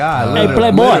here? Oh God! Hey,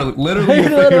 Playboy. Literally.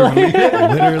 Literally.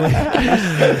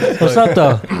 What's up,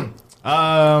 though?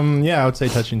 Yeah, I would say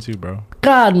touching too, bro.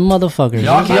 God, motherfuckers!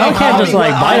 Y'all can't call just me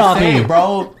like what bite I off say, me.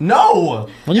 bro. No.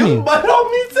 What do you mean? bite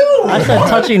on me too. I said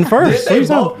touching first. Did What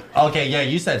they you both? Okay, yeah,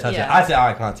 you said touching. Yeah. I said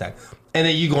eye contact, and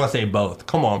then you gonna say both.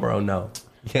 Come on, bro. No,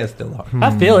 you can't steal art.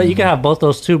 I feel it. You can have both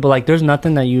those too, but like, there's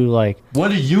nothing that you like. What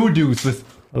do you do?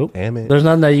 Oh, Damn it. there's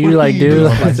nothing that you What like do you do. do?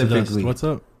 Like, Specifically. What's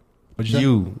up? What'd you say?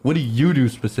 You. What do you do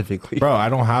specifically? Bro, I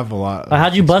don't have a lot. Of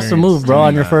how'd you bust a experience move, bro, doing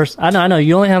on your that. first? I know.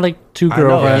 You only had like 2 I know,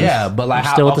 girlfriends. yeah, but like, You're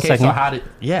how, still with the okay, second. so how did?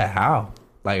 Yeah, how?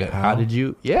 Like, how did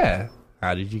you? Yeah,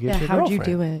 how did you get Yeah, your how'd you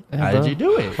girlfriend? do it? How bro. did you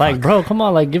do it? Like, bro, come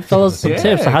on, like, give fellas some Yeah,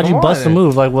 tips. How'd you come bust a on.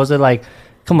 move? Like, was it like,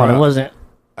 come on, Bro. it wasn't.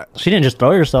 She didn't just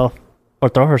throw herself or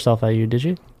throw herself at you, did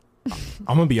you?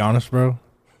 I'm gonna be honest, bro.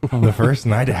 The first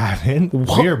night it happened,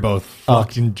 we were both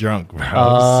fucking drunk, bro.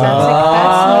 Oh,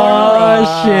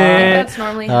 shit. That's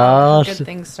normally how Oh, good shit.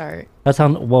 things start. That's how.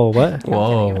 Whoa, what?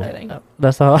 Whoa. I'm kidding.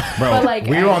 That's how. Bro, But, like,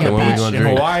 we were on the I- When we beach gonna in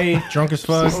drink? Hawaii, drunk as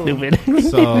fuck. Stupid.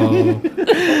 So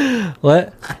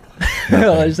What?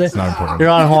 What'd you say? it's not important. You're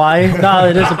on Hawaii? No,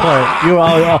 it is important. You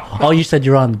were. Oh, you said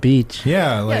you were on the beach.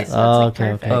 Yeah, like Yes, that's Oh, like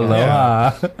okay, perfect. okay.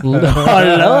 yeah.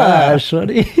 Aloha,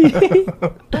 shorty.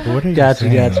 What are you Got you,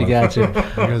 saying, got you, got you.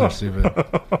 motherfucker? You guys are stupid.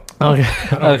 Okay, I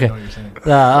don't okay. know what you're saying.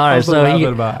 All right, Also so laughing you,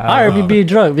 about all right, be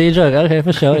drunk, okay,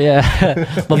 for sure, yeah.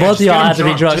 But both of just y'all get have to be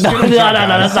him drunk. drunk. No, Just no, get him no,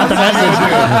 drunk, that's not the guys. message.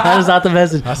 That is not the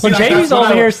message. See, Well, Jamie's that's what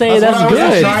over I- here saying that's that's what I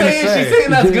was good. trying to She's say. saying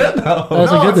that's good though.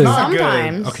 That's a good it's thing. not good.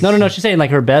 Sometimes. Okay. No, she's saying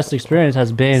like her best experience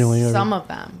has been when you're Some of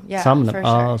them. Yeah. some of them. For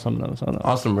sure. Oh, some of them.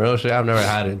 On some real shit, I've never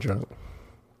had it drunk.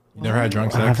 You never had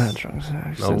drunk I sex? haven't had drunk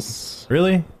sex Nope. since.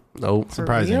 Really? Nope. For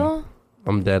surprising. real?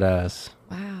 I'm dead ass.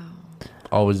 Wow.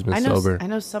 Always been I know. sober. I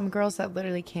know some girls that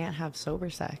literally can't have sober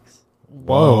sex.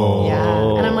 Whoa.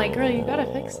 Yeah. And I'm like, like, girl, you gotta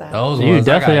fix that. Those You ones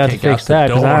I definitely gotta have to kick out fix the that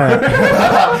because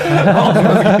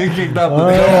door. Get kicked out the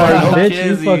door. No bitch,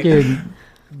 you kizzy. fucking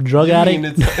drug You addict.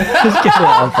 mean Just it's- kidding,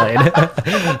 I'm playing.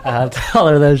 I tell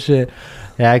her that shit.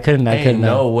 Yeah, I couldn't. Ain't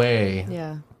no way.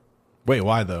 Yeah. Wait,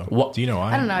 why though? What- Do you know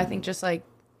why? I don't know. I think just like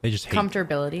They just hate.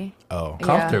 comfortability. Oh, Yeah.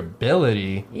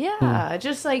 Comfortability. Yeah,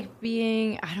 just like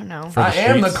being, I don't know. I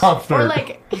am the streets? comfort. Or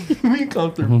like, me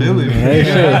comfortability. Hey,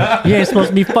 shit. You ain't supposed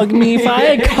to be fucking me if I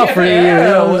ain't comforting you. You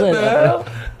know what I'm what the saying? hell?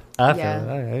 I feel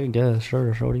Yeah. I guess,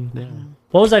 sure, shorty. Yeah.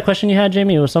 What was that question you had,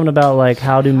 Jamie? It was something about like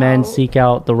how do men seek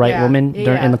out the right Yeah, woman yeah, in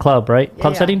yeah. the club, right?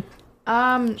 Club yeah. setting.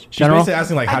 she's General? basically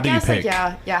asking like, how I do you guess, pick?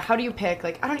 Like, yeah, how do you pick?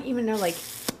 Like, I don't even know, like,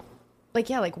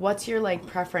 yeah, like, what's your like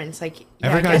preference? Like, yeah,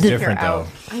 Every I guy's guess if you're different, out-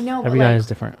 though. I know. Every but, guy like, is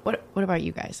different. What about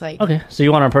you guys? Like, Okay, so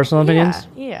you want our personal opinions?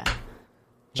 yeah.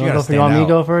 You You gotta want stand me to out.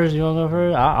 go first? You want to go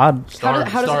first? How does a Star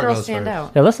girl goes stand first.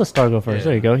 out? Yeah, let's let Star go first. Yeah.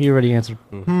 There you go. You already answered.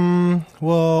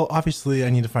 Well, obviously, I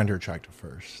need to find her attractive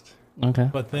first. Okay.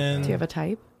 But then, Do you have a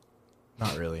type?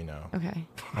 not really. No, Okay.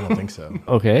 I don't think so.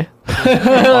 Okay. All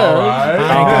right.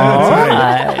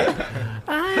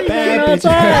 Alright.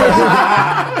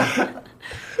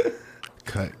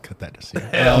 Cut that to see.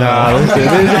 Nah,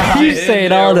 listen, you say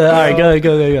it all the. All right,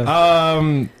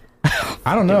 go.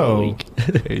 I don't know.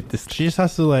 She just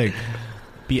has to like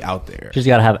be out there. She's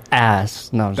got to have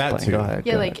ass. No, I'm just That playing. too. Go ahead.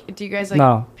 Yeah, go like, ahead. do you guys like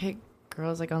No. pick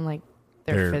girls like on like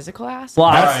their Their- physical ass?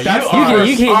 Well, That's-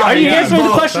 you can. Are you answering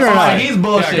the question or not? He's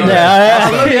bullshit.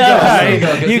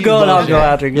 Yeah. You go and I'll go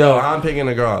after. Yo, Go. I'm picking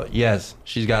a girl. Yes,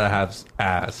 she's gotta have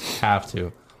ass. Have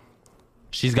to.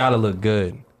 She's gotta look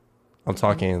good. I'm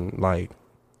talking like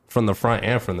from the front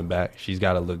and from the back. She's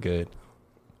gotta look good.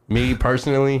 Me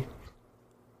personally,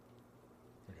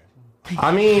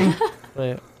 I mean,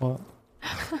 Wait, what?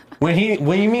 when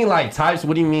you mean like types,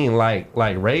 what do you mean like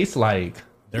race, like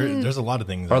There's a lot of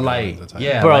things. or that like go into the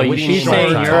yeah, type. Bro, like, what do you she's mean,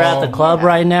 saying like, you're at the tall? club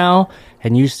right now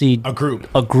and you see a group.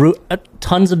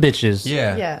 tons of bitches.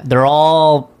 Yeah, Yeah. They're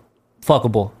all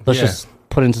fuckable. Let's Yeah. just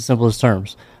put it into simplest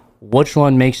terms. Which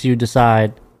one makes you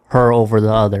decide her over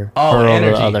the other? Oh, her energy.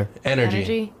 over the other.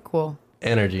 Energy. Cool.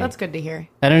 That's good to hear.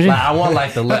 Energy? Like, I want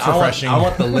like the lit. That's refreshing. I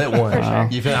want the lit one. sure.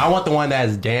 You feel? I want the one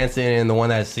that's dancing and the one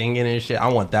that's singing and shit. I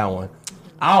want that one.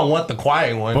 I don't want the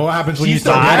quiet one. But what happens when She's you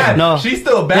still start bad. doing No. She's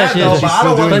still bad she though. is. But She's I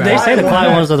don't still want doing But the they say the quiet quiet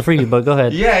one. ones are the freaky, but go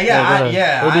ahead. Yeah, go ahead.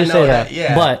 yeah. They I do know say that. that.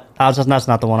 Yeah, But that's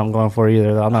not the one I'm going for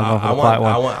either. I'm not going for I the quiet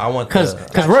one. I want Because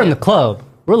the. we're in the club.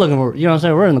 We're looking for, you know what I'm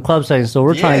saying? We're in the club setting, so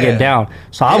we're trying to Yeah. get down.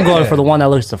 So I'm going Yeah. for the one that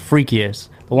looks the freakiest.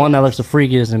 The one that looks the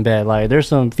freakiest in bed. Like, there's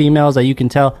some females that you can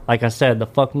tell, like I said, the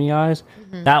fuck me eyes.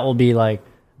 That will be like,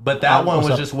 But that one what's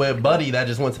was up? just with Buddy that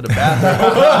just went to the bathroom.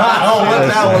 I don't want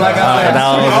that one. Like I said, that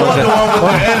I was- want the one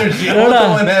with the energy. I want the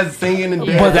one that's singing and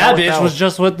dancing. but that I want bitch one. was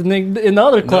just with the nigga in the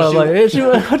other club. she-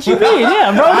 like, what you mean?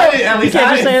 Yeah, bro. I didn't- at You least can't I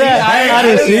just say didn't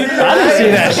see- that. I didn't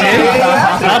see that shit.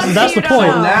 That's the You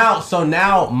point. don't So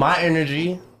now my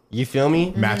energy, you feel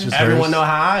me? Matches Everyone hers. know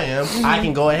how I am. I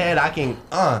can go ahead. I can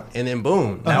and then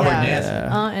boom. Now we're dancing.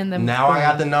 And then Now I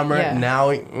got the number. Yeah.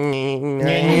 Now,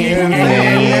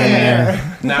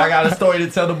 now I got a story to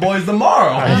tell the boys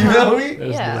tomorrow. You feel me?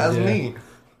 Yeah. That's me.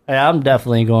 Hey, I'm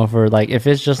definitely going for like if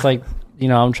it's just like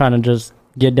I'm trying to just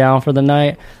get down for the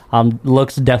night.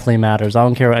 Looks definitely matters. I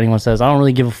don't care what anyone says. I don't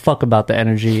really give a fuck about the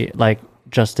energy like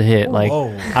just to hit. Like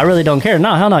Whoa. I really don't care.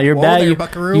 No, hell no. You're Whoa bad. there, You,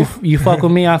 buckaroo. you fuck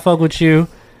with me. I fuck with you.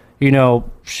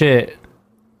 Shit.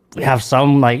 We have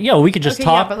some like we could just Okay,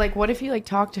 talk. yeah, but like, what if you like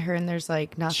talk to her and there's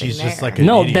like nothing She's there? just like a-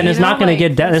 No, idiot. then it's You know, not going to like,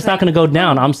 get down. It's not going to go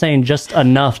down. I'm saying just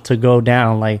enough to go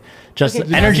down. Like just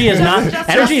Okay, energy is not just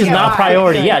energy is get not by.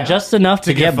 priority. There Yeah, you go. just enough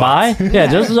to get get by. Yeah,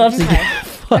 just enough to get.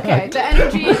 Okay, the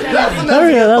energy is energy. Oh,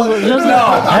 yeah, that's just,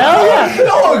 hell yeah. You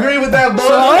don't agree with that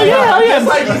bullshit. Oh, yeah, oh, yeah. Just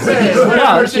like you said. One No,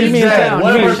 person's you mean- dead.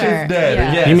 One for person's sure. dead.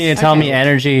 Yeah. Yes. You mean to tell me Okay.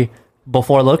 energy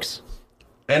before looks?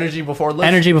 energy before looks?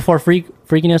 Energy before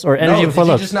freakiness, or energy No, before did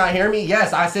you looks? just not hear me?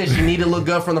 Yes, I said she need to look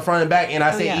good from the front and back, and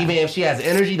I said yeah. even if she has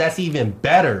energy, that's even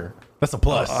better. That's a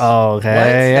plus. Oh, okay. What?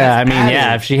 Yeah, I That's mean, yeah,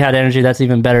 added. if she had energy, that's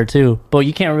even better too. But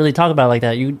you can't really talk about it like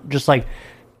that. You just like,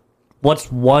 what's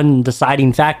one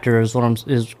deciding factor is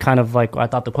is kind of like I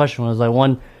thought the question was like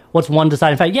what's one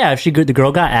deciding factor? Yeah, if she good, the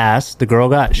girl got ass, she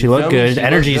looked feel me? good, She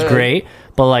energy's looked good. great,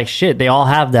 but like shit, they all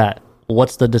have that.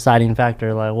 What's the deciding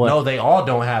factor? Like what? No, they all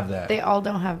don't have that. They all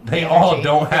don't have. They the all energy,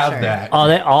 don't for have sure. that. Oh,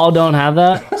 they all don't have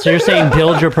that. So you're saying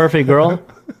build your perfect girl?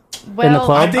 Well, the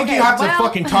club? I think you okay, have to well,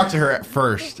 fucking talk to her at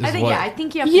first. Is I think what, I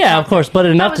think you have. To Yeah, talk of course, but that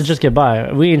enough to was- just get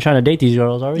by. We ain't trying to date these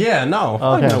girls, are we? Yeah, no. Okay,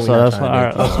 Fuck no, we so not that's trying what, to all date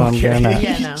right, that's what I'm getting at.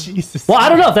 Yeah, no. Jesus. Well, I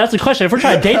don't know if that's the question. If we're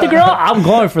trying to date the girl, I'm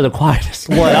going for the quietest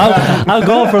one. I'm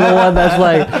going for the one that's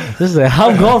like,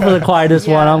 I'm going for the quietest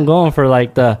one. Yeah. I'm going for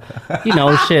like the,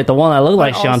 shit, the one that looked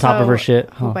like she on top of her Also, shit.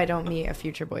 Hope Huh. I don't meet a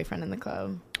future boyfriend in the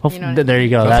club. Hope- You know what I there mean? you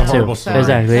go. That's That a too. horrible story.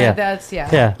 Exactly. Yeah. That's yeah.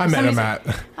 Yeah. I met him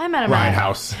Somebody's- at I met him Riot at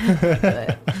House.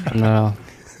 No.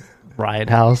 Riot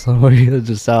House. It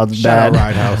just sounds Shout out bad.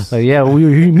 Riot House. Like, yeah, me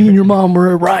and your mom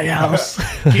were at Riot House.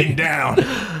 Getting down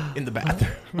in the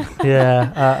bathroom.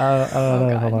 Yeah. I don't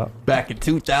know. Hold on. Back in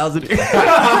 2000.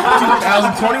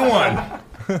 2021.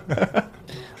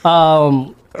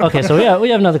 Okay, so we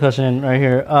have another question right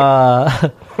here.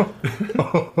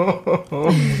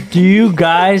 Do you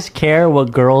guys care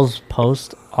what girls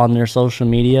post on their social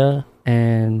media?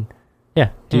 And yeah,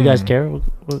 do you guys care what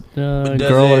Does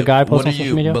girl or it- guy what posts do on social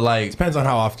you- media? But like, Depends on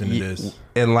how often it is.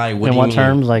 and like, what In do you what mean?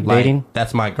 terms, like dating?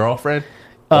 That's my girlfriend.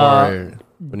 Or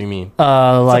what do you mean? It's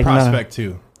a Like no, no. prospect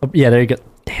too. Yeah, there you go.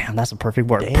 Damn, that's a perfect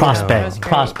word. Damn. That was Prospect. great.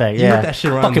 Prospect. You Yeah. hit that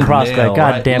shit around Fucking the prospect. nail,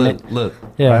 God right? damn Look, it. Look,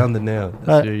 Yeah. right on the nail.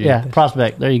 That's your- Yeah,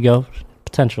 prospect. There you go.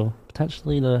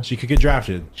 Potentially the She could get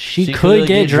drafted. she could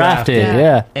get drafted. drafted.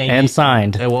 Yeah, And and you-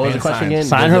 signed. Hey, what was the And question signed. again?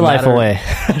 Sign Does her it life matter- away.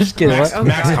 Just kidding. Max, What?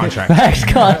 max contract. Max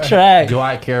contract. Do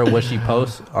I care what she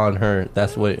posts on her?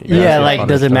 That's what. you're Yeah, asking like on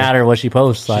does her it stuff? matter what she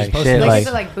posts? Like posting shit, Like, like is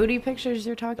it like booty pictures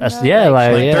you're talking that's about? yeah,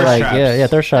 like like yeah, thirst like traps. yeah,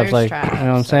 thirst traps. Thirst Like traps, you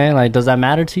know what I'm saying? Like, does that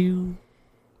matter to you?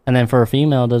 And then for a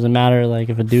female, does it matter? Like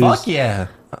if a dude's Fuck yeah,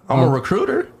 I'm a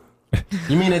recruiter.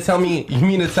 You mean to tell me? You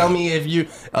mean to tell me if you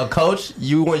a coach,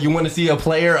 you want to see a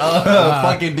player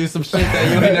fucking do some shit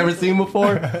that you ain't never seen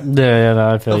before? yeah, no,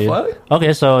 I feel The you. fuck?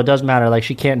 Okay, so it does matter. Like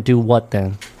she can't do what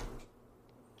then?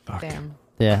 Damn.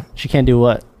 Yeah, she can't do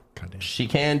what? She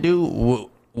can do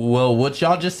well. What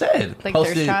y'all just said. Like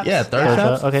thirst traps? Yeah, thirst Yeah.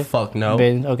 traps. Okay. Fuck no.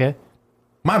 Bathing, okay.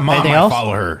 My mom Anything might else?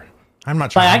 follow her. I'm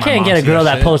not trying. Like I to have my can't mom get a see girl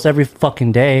that shit. posts every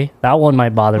fucking day. That one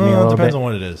might bother me a Well, it little depends bit. on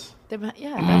what it is. Yeah, What if definitely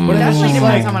it's depends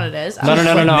like- on what it is. No, no,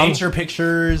 no, Like no. nature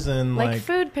pictures and Like, like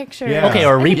food pictures. Yeah. Okay,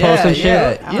 or repost Yeah, and shit.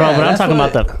 yeah, Bro, yeah, but I'm that's talking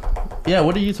what- about the Yeah,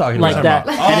 what are you talking like about?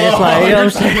 that. And it's like, you know what I'm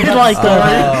saying? Like the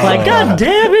like, god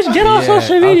damn, bitch, get off Yeah,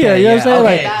 social media. okay, You know what I'm yeah, saying?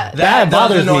 okay. Like That does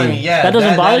bothers annoy me. Yeah, That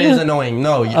doesn't bother That is you? annoying.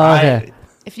 No, Okay.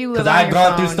 If you live because on I've your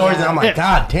gone through phone, stories yeah. and I'm like,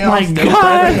 God damn, Like, I'm still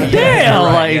God friends. damn,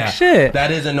 you're like, shit. That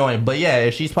is annoying. But yeah,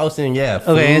 if she's posting,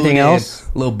 food anything and else?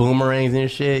 little boomerangs and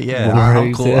shit. Yeah,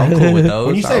 Boomerangs, I'm cool. I'm cool with those.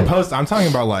 when you say I'm- post, I'm talking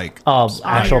about like Oh,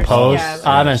 actual your- posts.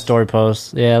 yeah. I meant story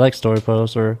posts. Yeah, I like story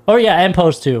posts or yeah, and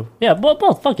posts too. Yeah,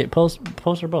 both. Fuck it, post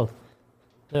or both.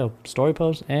 Yeah, story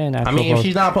posts and actual I mean, if posts.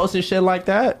 she's not posting shit like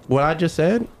that, what I just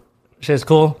said, Shit's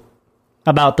cool.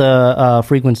 About the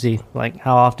frequency, like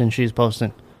how often she's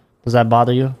posting. Does that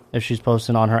bother you if she's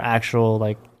posting on her actual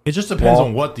like? it just depends Well-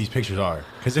 on what these pictures are.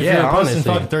 Because if Yeah, you're posting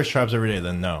honestly. fucking thirst traps every day,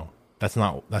 then no, that's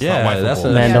not Yeah, not that's wifeable.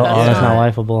 a- Man, Yeah, don't, that's that's not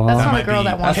not- wifeable, That's huh? not might a girl be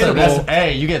that wants hittable. to.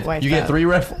 hey, you get Wife you get up. 3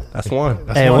 That's one.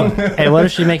 Hey, what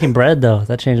if she's making bread though?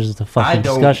 That changes the I fucking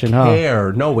don't discussion, huh?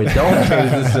 care. No, it don't change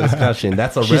this discussion.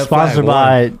 That's a She's red flag sponsored one.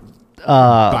 by.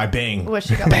 By Bing. What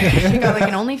she got? Like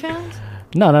an OnlyFans?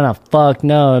 No. Fuck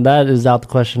no. That is out the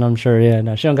question. I'm sure. Yeah,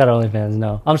 no. She don't got OnlyFans.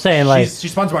 No. I'm saying like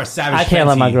She's sponsored by Savage. I can't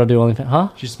let my Fenty. girl do OnlyFans. Huh?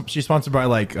 She's sponsored by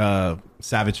like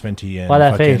Savage Fenty and Why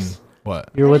that fucking- face? What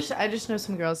You're with I just know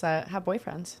some girls that have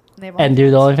boyfriends. They have and do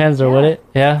the OnlyFans or with Yeah. it?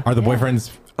 Yeah. are the Yeah. boyfriends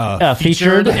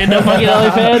Featured in the fucking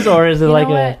OnlyFans, or is it You like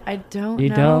know a? what? I don't You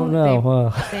know. don't know?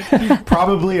 Well, They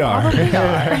Probably are. probably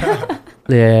are.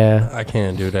 yeah. I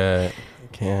can't do that. I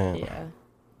can't. Yeah.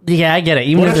 Yeah, I get it.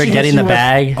 Even What if if they're she getting hits the you with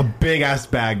bag. A big ass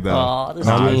bag though. Oh, this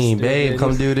I is mean, stupid. babe,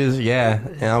 come do this. Yeah,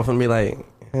 and I'm gonna be like,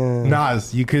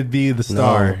 Nas, you could be the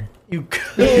star. You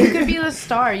Yeah, you could be the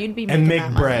star. You'd be And making make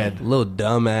that money. bread. little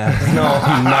dumbass. No,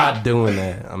 I'm not doing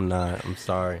that. I'm not. I'm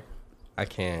sorry. I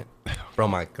can't. Bro,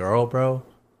 my girl, bro.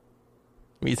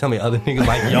 You tell me other niggas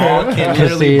like y'all can see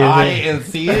literally it. buy it and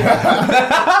see it?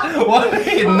 What?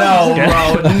 No,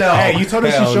 bro. No. Hey, you told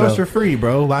us Hell you show no. us for free,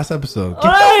 bro. Last episode. Hey, you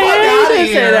outta didn't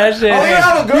say here. that shit. Oh, you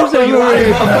have a girlfriend, you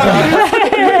lying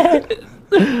motherfucker.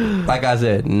 Like I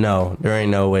said, no, there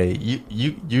ain't no way.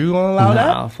 You gonna allow No,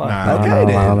 that? fuck. Nah. no, Okay, no,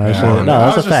 then. no, no, Yeah. shit. I No, was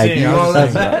that's a just fact. saying, I was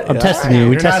That's- just saying. I'm Yeah, testing alright, you.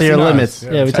 We you're testing your not limits.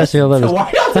 nice. Yeah, we testing your So limits.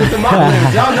 why y'all testing my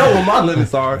limits? Y'all know what my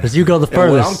limits are. Because you go the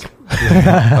And what furthest.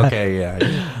 okay, yeah.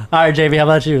 All right, JV, how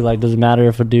about you? Like, does it matter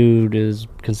if a dude is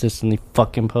consistently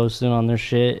fucking posting on their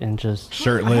shit and just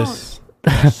Shirtless.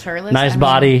 Shirtless. nice I mean,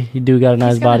 body? You do got a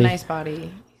nice he's got body. a nice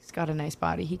body. He's got a nice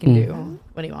body. He can do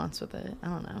what he wants with it. I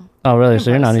don't know. Oh, really? So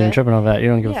you're not post even it. tripping over that? You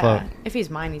don't give a Yeah. fuck? If he's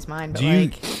mine, he's mine. But Do you-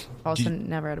 like, also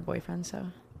never had a boyfriend, so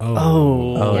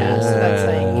Oh. Yes, that's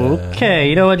like Okay,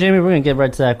 you know what, Jamie? We're gonna get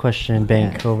right to that question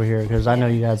bank over here because I know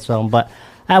you had some, but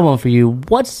I have one for you.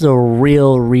 What's the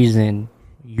real reason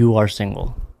you are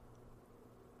single?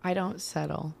 I don't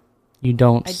settle. You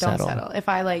don't I settle. don't settle. If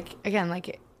I like, again,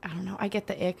 like, I don't know, I get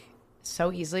the ick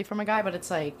so easily from a guy, but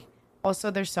it's like,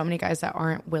 also there's so many guys that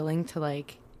aren't willing to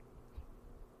like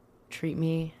treat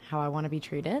me how I want to be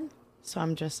treated. So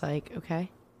I'm just like, okay,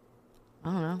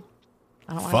 I don't know.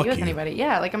 I don't want to Fuck be with you. anybody.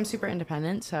 Yeah, like I'm super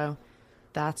independent, so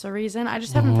that's a reason. I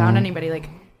just haven't found anybody like.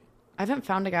 I haven't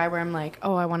found a guy where I'm like,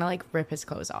 oh, I want to like rip his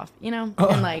clothes off, you know?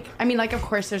 And like, I mean, like, of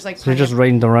course, there's like. So you're plenty just of-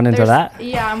 waiting to run into there's- that?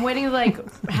 Yeah, I'm waiting to like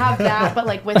have that, but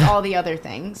like with all the other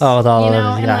things. Oh, with all you the know?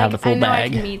 others, you And, gotta have like, the full I know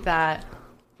bag. I can meet that,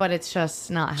 but it's just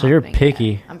not. So you're happening picky.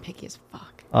 yet. I'm picky as fuck.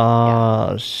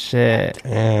 Oh shit!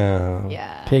 Damn.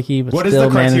 Yeah. Picky, but What is still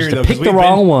the criteria managed to though? pick 'Cause the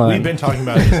wrong one. We've been talking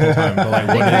about it this whole time, but like,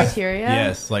 The what is criteria?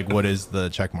 Yes, like what is the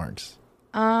check marks?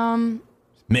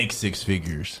 Make 6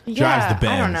 figures. Yeah, Drives the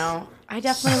Benz. I don't know. I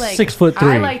definitely like 6'3".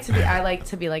 I like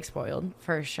to be like spoiled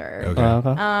for sure. Okay. Okay.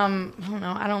 I don't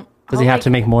know. I don't. Does I'll, he have like, to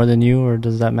make more than you, or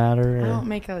does that matter? I or- don't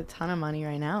make a ton of money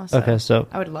right now. So Okay, so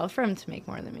I would love for him to make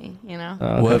more than me. You know,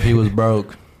 What if he was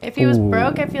broke? if he was Ooh,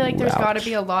 broke, I feel like there's got to ouch.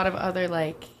 be a lot of other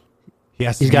like.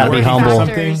 He's gotta be working humble. for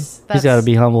factors something. he's got to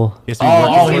be humble. He has to be Oh,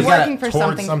 working oh, for- He's he's gotta- working for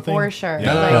towards something, for sure.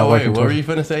 Yeah. No, Like, no, wait. working What towards- were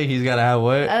you finna say? He's gotta have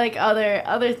what? I like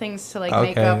other things to like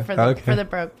make Okay, up for the okay. for the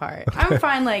broke part. I'm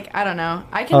fine. Like I don't know.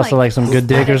 I can Also, like some good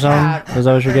dick or split a tab, something. Is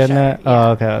that what you're for getting sure, at? yeah.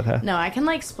 Oh, okay, okay. No, I can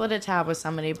like split a tab with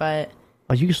somebody, but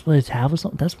Oh, you can split a tab with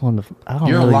something. That's one of the. I don't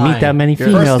You're really lying. meet that many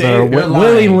You're- females that are First date, you're lying.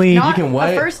 willingly. not can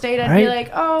what? a first date. I'd Right? be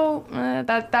like, oh,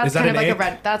 that's Is that kind of an like ick? a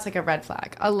red. That's like a red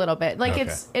flag, a little bit. Like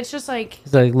Okay. it's just like.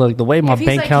 He's like, look, the way my If he's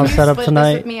bank like, account's "Can you set up split this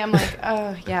tonight. with me?" I'm like,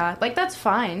 oh yeah, like that's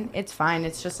fine. It's fine.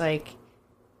 It's just like,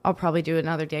 I'll probably do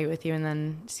another day with you and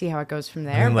then see how it goes from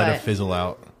there. and let but it fizzle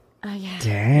out. yeah,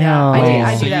 Damn. yeah,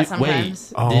 I So do that you-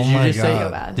 sometimes. Oh Did you my just say?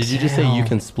 God. bad. Did you just say you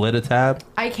can split a tab?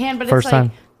 I can, but First it's like,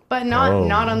 time. but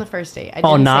not on the first date. I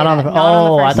Oh, didn't not say on the. that. Not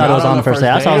on Oh, the I first thought it date. was on the first day.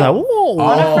 That's why I was like, whoa.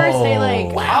 On a first date,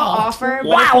 like Wow. I'll offer. But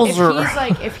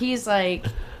Wowzer. if he's like,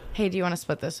 hey, do you want to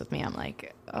split this with me? I'm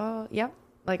like, oh, yep.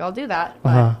 Like I'll do that. But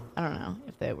Uh-huh. I don't know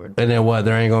if they would. And then what?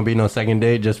 There ain't gonna be no second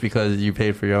date just because you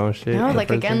paid for your own shit. No, on the like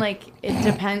first again, date? like it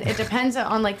depends. It depends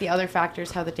on like the other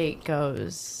factors, how the date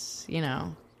goes. You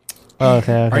know.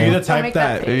 Okay, Are you the Don't type make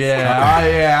that that face.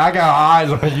 Yeah, I got eyes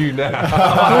on you now.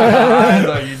 eyes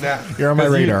on you now. you're on my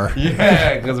 'Cause you- radar?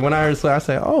 Yeah, because when I heard I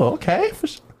said, oh, okay, for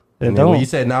sure. And then don't. when you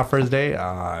said not first date,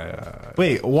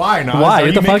 Wait, why not? Why?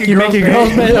 What the fuck you making girls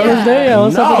pay the first day? Yeah.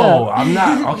 What's up with no, that? I'm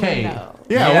not. Okay, No.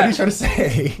 Yeah, what Yeah. are you trying to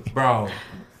say? bro,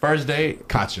 first date.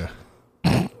 Gotcha.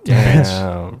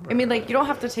 Damn. I mean, like you don't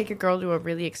have to take a girl to a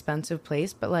really expensive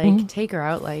place, but like take her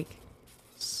out, like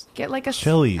get like a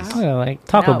Chili's. Yeah, like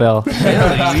Taco No. Bell.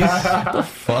 the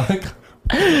fuck?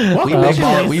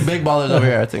 We big ballers over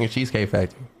here at Singing Cheesecake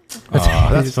Factory.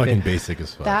 That's fucking basic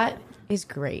as fuck. That is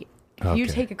great. If you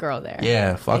Okay. take a girl there,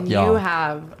 Yeah, fuck and y'all. you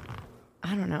have,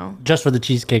 I don't know, Just for the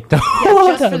cheesecake, though.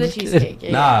 just for the cheesecake.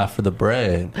 Yeah, Nah, for the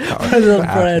bread. For the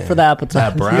bread, for the appetizer.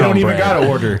 That brown you don't even bread. gotta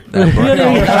order. That bread.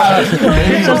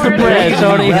 Just the bread,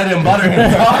 Shorty. Bread and butter.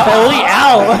 Holy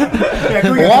out!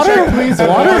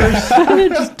 Water?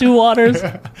 Just 2 waters.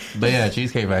 But yeah,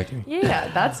 Cheesecake Factory. Yeah,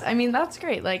 that's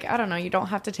great. Like, I don't know, you don't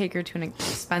have to take her to an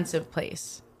expensive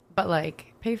place, but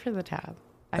like, pay for the tab.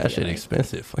 I That feel shit like.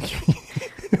 expensive. Fuck you.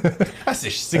 That's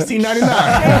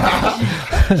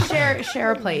 $16.99.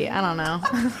 Share a plate. I don't know.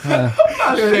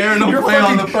 Sharing no plate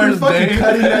on the first day.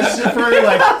 Cutting that shit for her,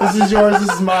 like, this is yours, this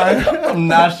is mine. I'm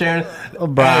not sharing.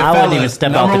 Bro, I wouldn't even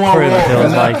step out the number one crib if it rule.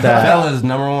 was like that. Fellas,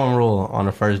 number one rule on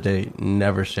a first date: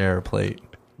 never share a plate.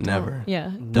 Never. Yeah.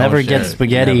 Don't Never share get it.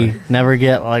 spaghetti. Never. Never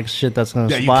get like shit that's gonna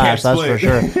Yeah, you splash. can't That's for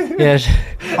split. sure. Yeah.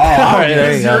 Oh, Alright,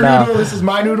 there This you is go. your Nah. noodle, this is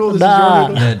my noodle, this Nah. is your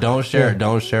noodle. Yeah,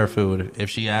 don't share food. If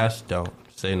she asks, don't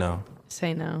say no.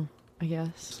 Say no, I guess.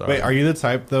 Sorry. Wait, are you the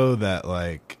type, though, that,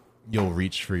 like, you'll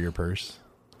reach for your purse?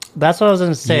 That's what I was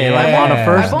gonna say. Yeah. Like on a I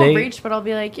first won't date, reach, but I'll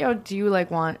be like, yo, do you like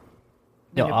want?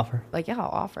 you'll me to- offer. Like, yeah, I'll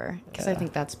offer because I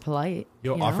think that's polite.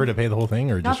 You'll you offer know? to pay the whole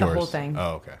thing or Not just the yours? whole thing.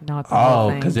 Oh, okay. Not the whole Oh,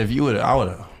 thing. because if you would, I would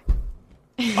have.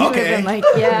 You would've Okay. been like,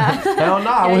 yeah. Hell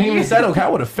no, I wouldn't you- even said okay. I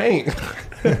would have faint.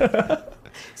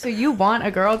 So you want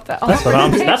a girl to? That's what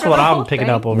I'm. That's what I'm picking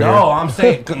up over No, here. I'm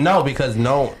saying no because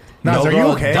no Nas, are you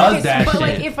girl okay? does that But shit.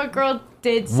 like, if a girl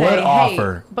did say, Would hey,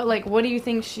 offer. but like, what do you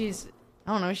think she's?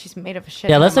 I don't know. She's made of a shit.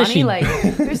 Yeah, ton let's of say money. she-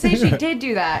 like, let's say she did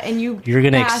do that, and You're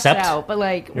gonna passed accept? out. But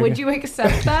like, would you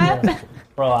accept that?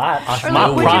 Bro, Or, my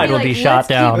like, would you pride be would like, be shot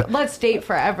down. Let's date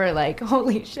forever. Like,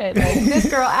 holy shit! Like, this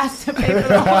girl asked to pay for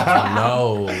the whole time.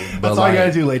 no, but That's all you like,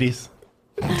 gotta do, ladies.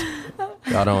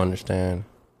 Y'all don't understand.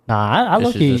 Nah, I This low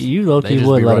is key, just- you low they key just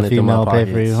would be let a running through my female pay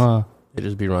for you, pockets. huh? They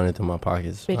just be running through my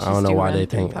pockets. Bitches I don't know do why run they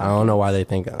through think. I don't know why they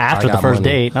think. After I the got first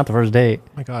money. date, not the first date. Oh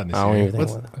my God, I don't even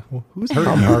think. who's I'm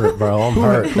hurting? hurt, bro. I'm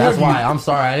hurt. That's why. I'm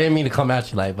sorry. I didn't mean to come at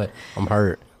you like, but I'm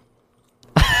hurt.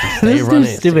 Stay This running.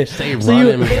 dude's stupid. Stay So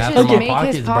you- running after Bitches my make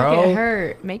pockets, his pocket bro.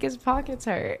 hurt. Make his pockets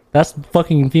hurt. That's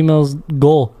fucking female's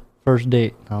goal. First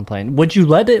date. No, I'm playing. Would you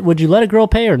let a girl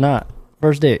pay or not?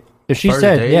 First date. If she First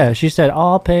said, date? yeah, she said, oh,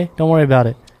 I'll pay. Don't worry about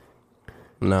it.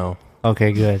 No.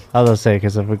 Okay, good. I was gonna say,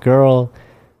 because if a girl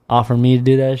offered me to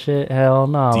do that shit, hell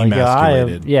no. Like, yo, I am,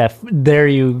 Demasculated. yeah, there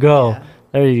you go. Yeah.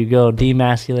 There you go.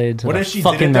 Demasculated to What the if she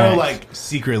fucking did it though, max. like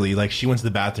secretly, like she went to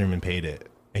the bathroom and paid it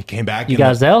and came back? You and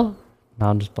got Zelle? No,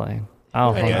 I'm just playing. I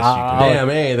don't I fucking- guess you I- could. Damn,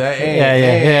 hey, that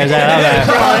ain't.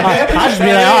 Yeah. I just be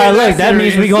like, all right, look, that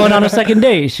means we going on a second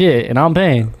date, shit, and I'm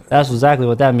paying. That's exactly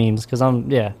what that means, because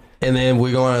yeah. And then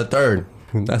we're going on a third.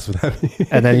 That's what that means.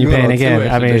 And then you We're paying on two again. I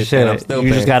extra mean, dates, and I'm shit, still you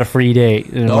just paying. got a free date.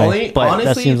 In The a way. only, But honestly,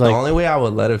 that seems the like only way I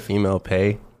would let a female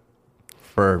pay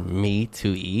for me to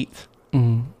eat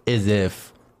Mm-hmm. is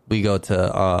if we go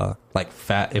to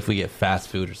if we get fast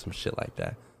food or some shit like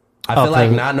that. I feel like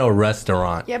Okay. not no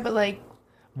restaurant. Yeah, but like,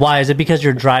 why is it because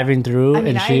you're driving through I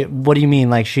mean, and she? What do you mean?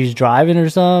 Like she's driving or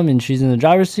something and she's in the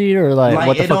driver's seat or like,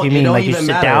 what the it fuck don't- you it mean? don't Like you even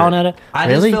sit matter. down at it? I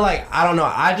Really? just feel like I don't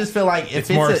know. I just feel like if It's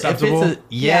more acceptable?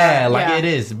 Yeah. it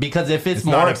is because if it's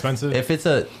not more expensive? if it's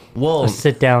A well,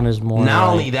 sit down is more. not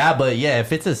like- only that, but yeah,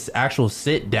 if it's actual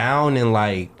sit down and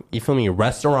like you feel me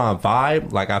restaurant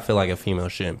vibe, like I feel like a female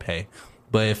shouldn't pay.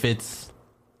 But if it's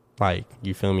like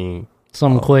you feel me,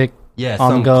 some quick yeah,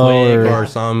 on some go quick or or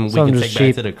some we something can just take back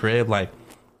cheap. to the crib, like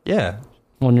yeah,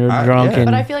 when you're I- drunk yeah. and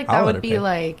but I feel like I'll that let would her be pay.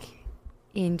 like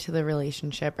into the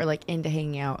relationship or like into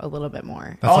hanging out a little bit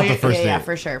more. That's not yeah, the first yeah, date.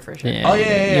 for sure. Yeah, Oh, yeah, yeah,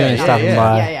 you ain't yeah, stopping yeah.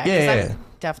 by. Yeah, 'cause Yeah.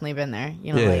 I've definitely been there.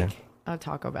 You know, Yeah. like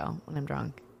Taco Bell when I'm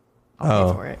drunk. I'll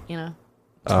Oh. pay for it. You know.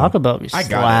 Talk about me I got it.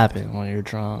 slapping when you're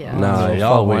drunk. Yeah. I don't Nah, give a y'all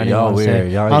fuck what weird. Y'all anyone weird. say.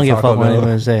 Y'all I don't eat give a fuck Taco what Bell?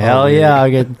 anyone say. Y'all Hell weird. yeah, I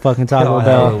get fucking Taco Y'all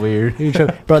Bell. hella weird. You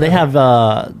tri- Bro, they have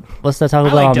what's that Taco I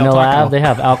Bell like on Del Mill Taco. Ave? They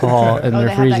have alcohol in Oh, their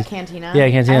they have freezer. that cantina. Yeah,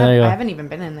 cantina, there you go. I haven't even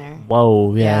been in there.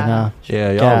 Whoa, yeah, Yeah. no.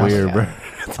 Yeah, y'all Gas. weird, bro.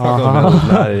 Uh-huh. Taco Bell is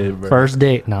not it, bro. First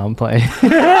date. No, I'm playing.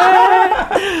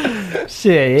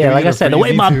 Shit, yeah. we Like get I a said, the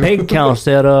way freezy my too? bank account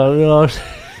set up, you know.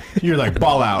 You're like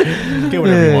ball out. Get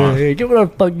whatever you want. Yeah, get whatever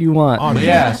the fuck you want. On But me.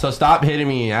 yeah, so stop hitting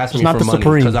me and asking It's me not for the money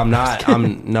Supreme. because I'm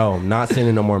not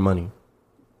sending no more money.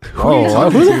 Oh,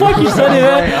 who the fuck you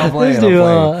said it? I'm playing. This dude,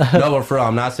 No, but for real,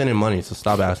 I'm not sending money, so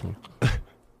stop asking.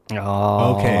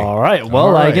 Oh, Okay. All right. Well,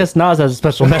 All I right. guess Nas has a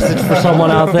special message for someone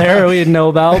out there we didn't know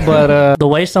about. But the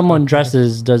way someone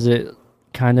dresses, does the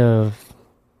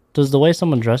way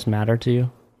someone dress matter to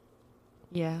you?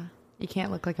 Yeah, you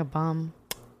can't look like a bum.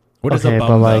 What is Okay, a but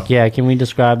bum? like, though? yeah, can we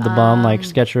describe the bum like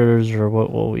Skechers or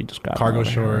what we describe? Cargo over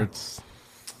here? shorts.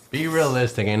 Be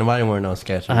realistic. Ain't nobody wearing no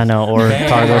sketches. I know, or Vans,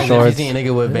 cargo shorts. If you see a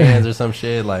nigga with Vans or some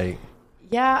shit, like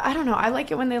Yeah, I don't know. I like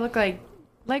it when they look like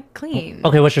clean.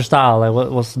 Okay, what's your style?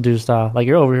 Like, what's the dude's style? Like,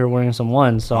 you're over here wearing some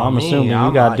ones, so I'm me, assuming you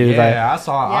I'm got not- dude like. Yeah, I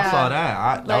saw Yeah. that.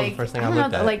 That was Like the first thing I I don't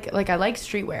looked know, at. like I like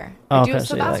streetwear. Oh, I do, okay, so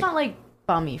so you that's like- not like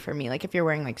bummy for me. Like if you're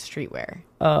wearing like streetwear,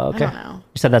 Oh, I okay. don't know.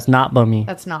 You said that's not bummy.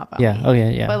 That's not bummy. Yeah,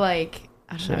 okay, yeah. But like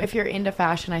I don't know. If you're into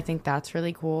fashion, I think that's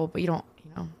really cool. But you don't,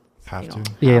 Have you to. don't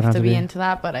Yeah, you have don't to have to be be. into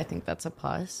that. But I think that's a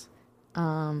plus.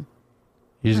 You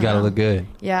just gotta look good.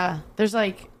 Yeah, there's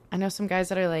like I know some guys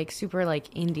that are like super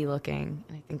like indie looking,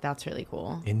 and I think that's really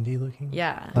cool. Indie looking.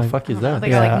 Yeah. The fuck is that? They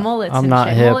got Yeah, like mullets I'm and not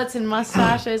shit. hip. Mullets and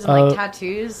mustaches and like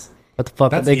tattoos. What the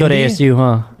fuck? That's They go to indie? ASU,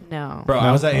 huh? No. Bro,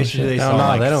 I was at ASU today. No, Saw no,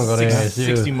 like they don't go to ASU.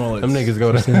 60 mullets. Them niggas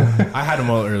go to I had a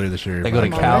mullet earlier this year. they go to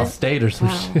but- Cal Mullet? State or some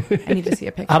Wow. shit. I need to see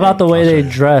a picture. How about the way they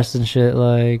dress and shit?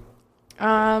 Like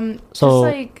So-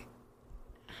 just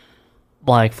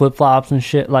like flip flops and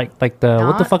shit. Like the what the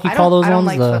not- fuck you I call don't- those I don't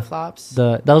ones? like flip flops.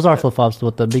 Those are flip flops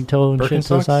with the big toe and shit to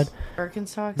the Birkenstocks? side.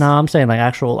 Birkenstocks. No, I'm saying like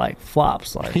actual like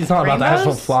flops. Like He's talking about the actual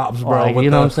Rainbows? flops, bro. Like, with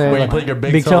you know the- what I'm saying? Where you Like, put your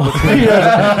big, big toe toe. between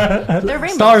They're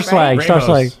rainbows, Star right? swag. Star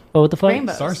Rainbows. swag. Oh, what the fuck?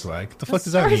 Rainbows. Star swag. What the fuck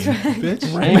does that Star mean, swag.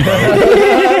 bitch?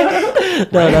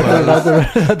 No,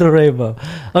 not the rainbow.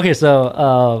 Okay,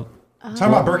 so Talking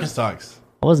about Birkenstocks.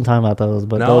 I wasn't talking about those,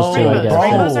 but No, those two, I Rainbows. guess. bro.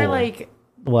 Rainbows are like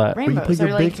What? rainbows.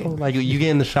 Are like like you get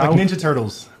in the shower. Like Ninja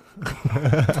Turtles.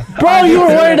 Bro, you were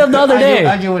wearing them the other day.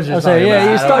 I get what you're I said, saying.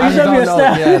 yeah, you sent me a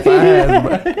snap. Yes, I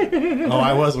have, bro. Oh,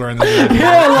 I was wearing them.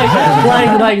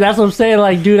 Yeah, like that's what I'm saying.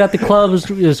 Like, dude at the club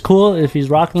is cool if he's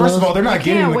rocking First those. of all, they're not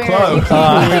getting in can't the wear.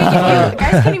 club.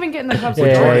 Guys can't even get in the clubs with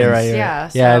yeah, Jordans. you're right. Yeah.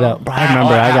 Yeah, I so- know. Bro, I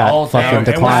remember I got Old fucking Town. And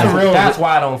what's declined. the real- That's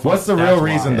why I don't. What's the that's real why.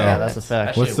 reason, though? Yeah, that's a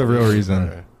fact. What's the real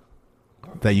reason?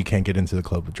 that you can't get into the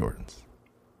club with Jordans?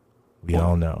 We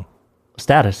all know.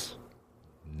 Status.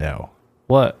 No.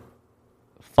 What?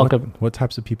 Fuck up. What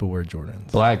types of people wear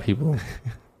Jordans? Black people.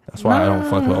 That's why I don't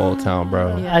fuck with Old Town,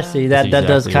 bro. Yeah. I see that. That's That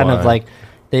does exactly kind of why. like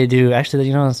they do. Actually,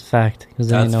 you know, that's a fact. Because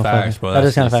That's facts, bro. That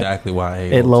is That's kind of fact. exactly why I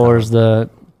hate It Old lowers Town.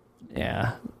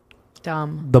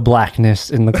 Dumb. the blackness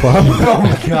in the club. Oh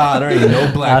my god, there ain't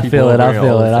no black I people feel it. I wearing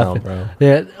feel Old it. I Town, feel bro.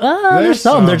 Yeah, there's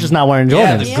some. They're just not wearing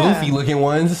Yeah, the Jordans. Yeah. goofy looking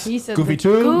ones. He said Goofy the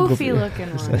too? goofy looking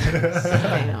ones.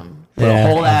 Damn. The Yeah.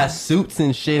 whole ass suits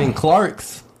and shit and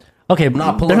Clarks. Okay,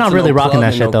 Not pull they're up not to really no rocking club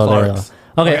that in shit no though. Clarks.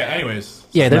 Okay. Anyways.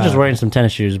 Yeah, they're just Nah. wearing some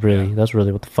tennis shoes. Really, that's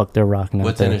really what the fuck they're rocking.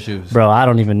 What out there. tennis shoes? bro? I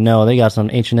don't even know. They got some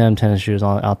H&M tennis shoes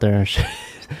out there and shit.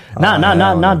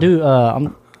 not dude.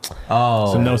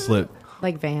 Oh, Some no slip.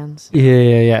 Like Vans.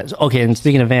 Yeah. Okay, and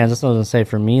speaking of Vans, that's what I was gonna say.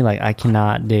 For me, like, I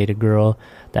cannot date a girl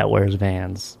that wears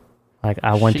Vans. Like,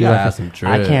 I went She through gotta like have some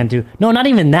I drip. can't do. No, not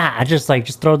even that. I just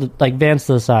throw the Vans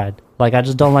to the side. Like, I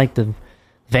just don't like the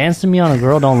Vans to me on a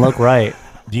girl. Don't look right.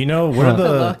 Do you know what are The the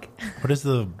look. what is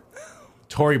the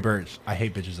Tory Burch? I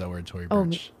hate bitches that wear Tory Oh,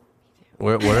 Burch.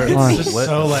 where? It's just what,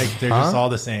 so like they're just Huh? all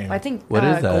the same. I think What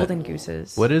is that? Golden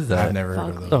Gooses. What is that? I've never heard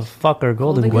Fuck. of The those. fuck are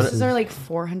golden Golden gooses? Gooses are like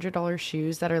 $400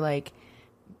 shoes that are like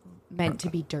meant to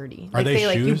be dirty. Are Like they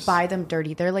like you shoes? buy them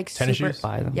dirty. They're like Tennis super. shoes?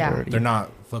 Buy them Yeah. dirty. They're not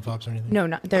flip flops or anything. No,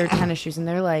 not they're tennis shoes, and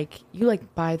they're like you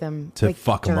like buy them To like,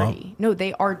 fuck 'em up? dirty. No,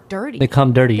 they are dirty. They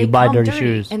come dirty. They You buy come dirty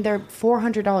shoes. and they're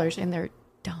 $400, and they're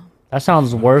dumb. That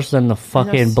sounds worse than the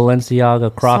fucking s-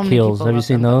 Balenciaga Croc So many heels. people Have you love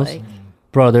seen them, but, those? like,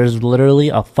 Bro, there's literally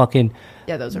a fucking.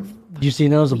 yeah, those are. You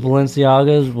seen those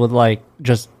Balenciagas with like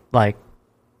just like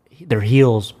their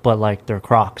heels, but like they're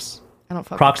Crocs. I don't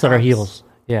fuck Crocs with that are heels.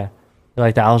 Yeah,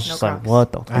 like that. I was No just like, Crocs.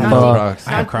 what the I have fuck? no Crocs.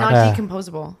 I have Not, Crocs. not Yeah.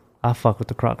 decomposable. I fuck with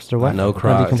the Crocs. They're what? know Not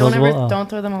Crocs. Don't decomposable? ever Oh, don't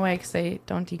throw them away because they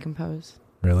don't decompose.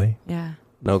 Really? Yeah,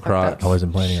 No Fuck Crocs. I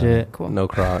wasn't planning on it. shit. cool. No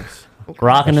Crocs.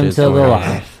 Rocking That them shit's till they're so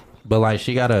alive. But like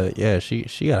she gotta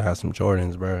have some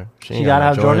Jordans, bro. She ain't gotta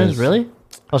got have no Jordans, really?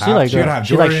 Oh, she She like gotta have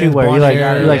she like Jordans, streetwear. You blonde like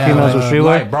hair, you like yeah. females with streetwear.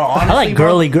 Like, bro, honestly, I like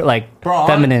girly, like Bro,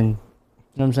 feminine. You know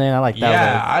what I'm saying? I like that.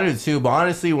 Yeah, word. I do too. But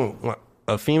honestly, when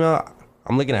a female,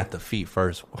 I'm looking at the feet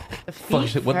first. The feet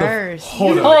shit, what the- first.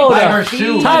 Hold on. Hold Like up. her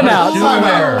shoe. Time like her out. shoe Time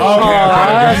wear.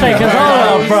 I say, cause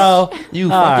hold up, bro.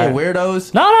 You All fucking right.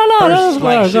 weirdos. No, Her that's sh- fine,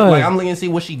 like, shit, go like ahead. I'm looking to see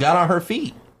what she got on her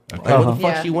feet. Like, what the fuck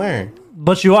Yeah. she wearing?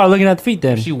 But you are looking at the feet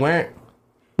then. She wearing?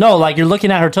 No, like you're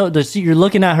looking at her toe. You're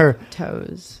looking at her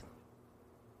Toes.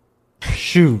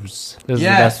 shoes. Is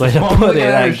Yes, the best way to I'm put looking it.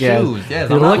 at I her guess. shoes. Yes,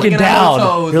 You're I'm not looking looking at no down.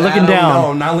 toes, You're looking Adam. down. No,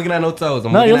 I'm not looking at no toes.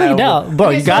 I'm No, you're looking at down, bro.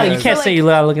 Okay, You got. so- You can't so, say like, you're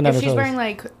not looking at If her she's toes. wearing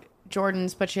like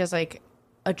Jordans, but she has like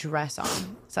a dress on,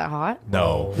 is that hot?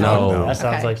 No. No. That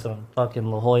sounds Okay. like some fucking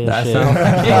La Jolla That shit. sounds.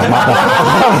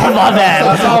 My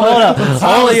bad. Hold up.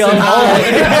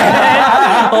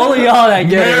 Only y'all that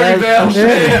get it. That's-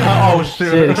 Oh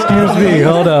shit. Shit, excuse me.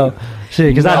 Hold up. Shit,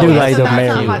 because I do No, like so the that's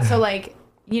not Mary. hot. So like,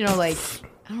 you know, like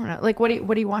I don't know, like what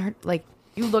do you want her like?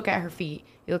 You look at her feet.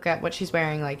 You look at what she's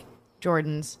wearing, like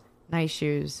Jordans, nice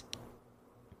shoes.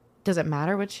 Does it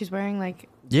matter what she's wearing? Like,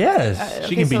 Yes.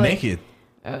 She okay, can be so, like, naked.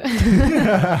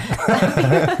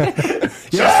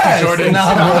 Yes. Jordan.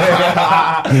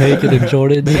 Naked and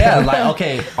Jordan. Yeah, like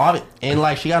okay, and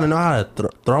like she gotta know how to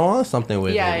throw on something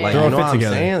with Yeah, it. yeah, Like yeah. you Throw know a fit what I'm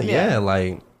together. saying? Yeah. Yeah,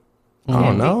 like I Can't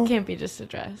don't be- know. Can't be just a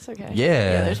dress. Okay. Yeah.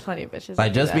 Yeah. There's plenty of bitches. Like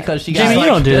that do just that. because she got Jimmy, you like,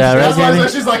 don't do that, right, That's why Jimmy?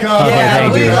 she's like, Okay, Yeah,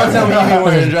 thank please you. don't tell me you be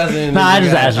wearing dresses. Nah, I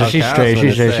just asked her. She's straight.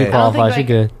 She's straight. She I don't qualifies. She think,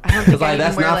 good. I don't think like, I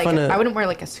that's wear, not like, finna- I wouldn't wear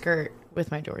like a skirt with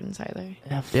my Jordans either.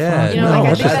 Yeah, You know, No, like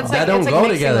I that's- think that's like that don't it's like go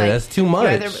mixing, together. like, That's too you're much.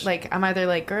 Either, like I'm either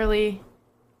like girly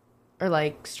or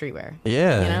like streetwear.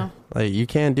 Yeah, You know? like you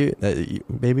can't do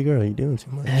that, baby girl. You doing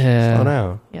too much. Yeah. Slow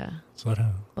down. Yeah. Slow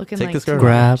down. Looking Take like the skirt too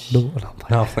Grab much. the.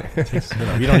 No,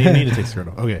 You don't even need to take skirt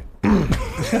off. Okay.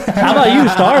 How about you,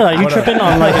 Star? Like you tripping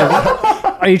on like?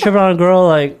 Are you tripping on a girl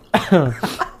like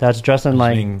that's dressing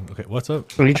like? Okay, what's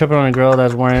up? Are you tripping on a girl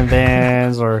that's wearing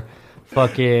Vans or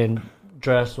fucking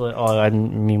dressed with? Oh, I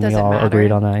mean, Does we it all matter?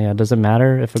 agreed on that. Yeah, does it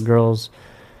matter if a girl's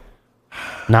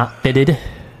not fitted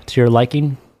to your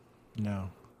liking? No.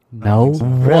 No,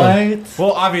 really?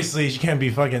 Well, obviously she can't be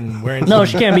fucking wearing. No,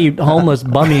 she can't be homeless,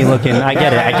 bummy looking. I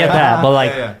get it, I get that. But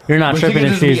like, Yeah. you're not but she tripping can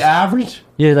if just be she's average.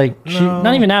 yeah, like she No.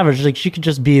 not even average. Like she could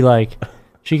just be like,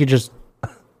 she could just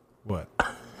What?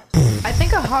 I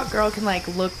think a hot girl can like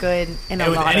look good in a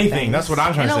And with lot of anything, things. that's what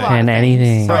I'm trying to In a say. lot of And things.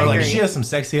 anything. So I Bro, like if agree. she has some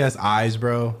sexy ass eyes,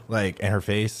 bro, like and her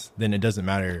face, then it doesn't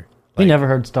matter. we Like, never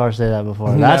heard Star say that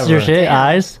before. That's your Never. shit, Damn.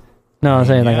 eyes. No, I'm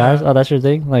saying like Yeah. eyes. Oh, that's your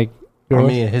thing. Like I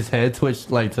mean, his head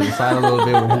twitched like to the side a little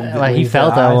bit. Like he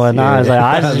felt that one. Nah, I was like,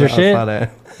 eyes is your shit.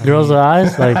 Girls with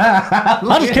eyes. Like,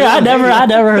 I'm just kidding. I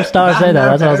never heard Star say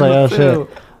that. That's why I was like, oh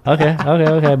shit. Okay.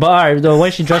 But all right, the way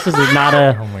she dresses is not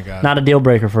a deal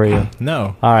breaker for you.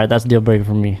 No. All right, that's a deal breaker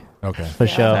for me. Okay. For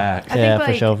sure. I think,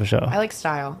 for sure. I like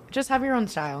style. Just have your own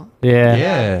style.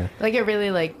 Yeah. Like it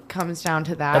really like comes down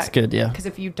to that. That's good, yeah. Because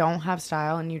if you don't have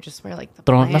style and you just wear like the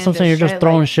That's what I'm saying. You're just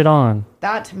throwing shit on.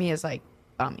 That to me is like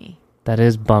bummy. That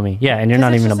is bummy. Yeah, and you're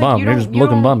not even a bum. You're just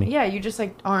looking bummy. Yeah, you just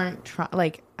like aren't try.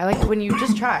 Like I like when you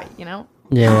just try. You know.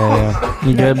 Yeah.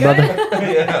 You good, brother?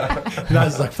 Yeah.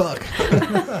 Nas is like, fuck.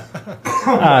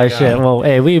 Oh, shit. Well,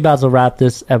 hey, we about to wrap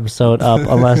this episode up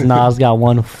unless Nas got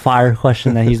one fire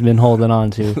question that he's been holding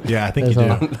on to. Yeah, I think you do. You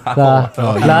good? No,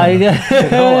 I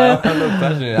don't have no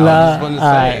question. I just want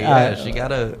to say, she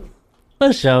got a...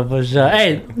 For sure.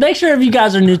 Hey, make sure if you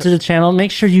guys are new to the channel,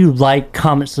 make sure you like,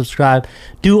 comment, subscribe,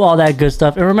 do all that good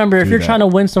stuff. And remember, if you're trying to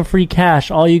win some free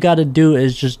cash, all you got to do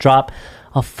is just drop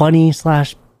a funny /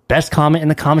 best comment in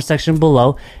the comment section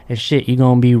below, and shit, you're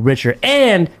gonna be richer.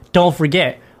 And don't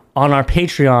forget, on our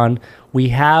Patreon, we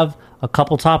have a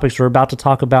couple topics we're about to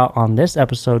talk about on this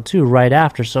episode too, right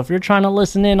after. So if you're trying to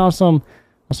listen in on some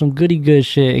goody good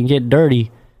shit and get dirty,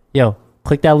 yo,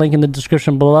 click that link in the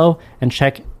description below and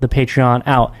check the Patreon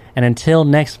out. And until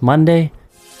next Monday,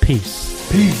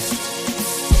 peace.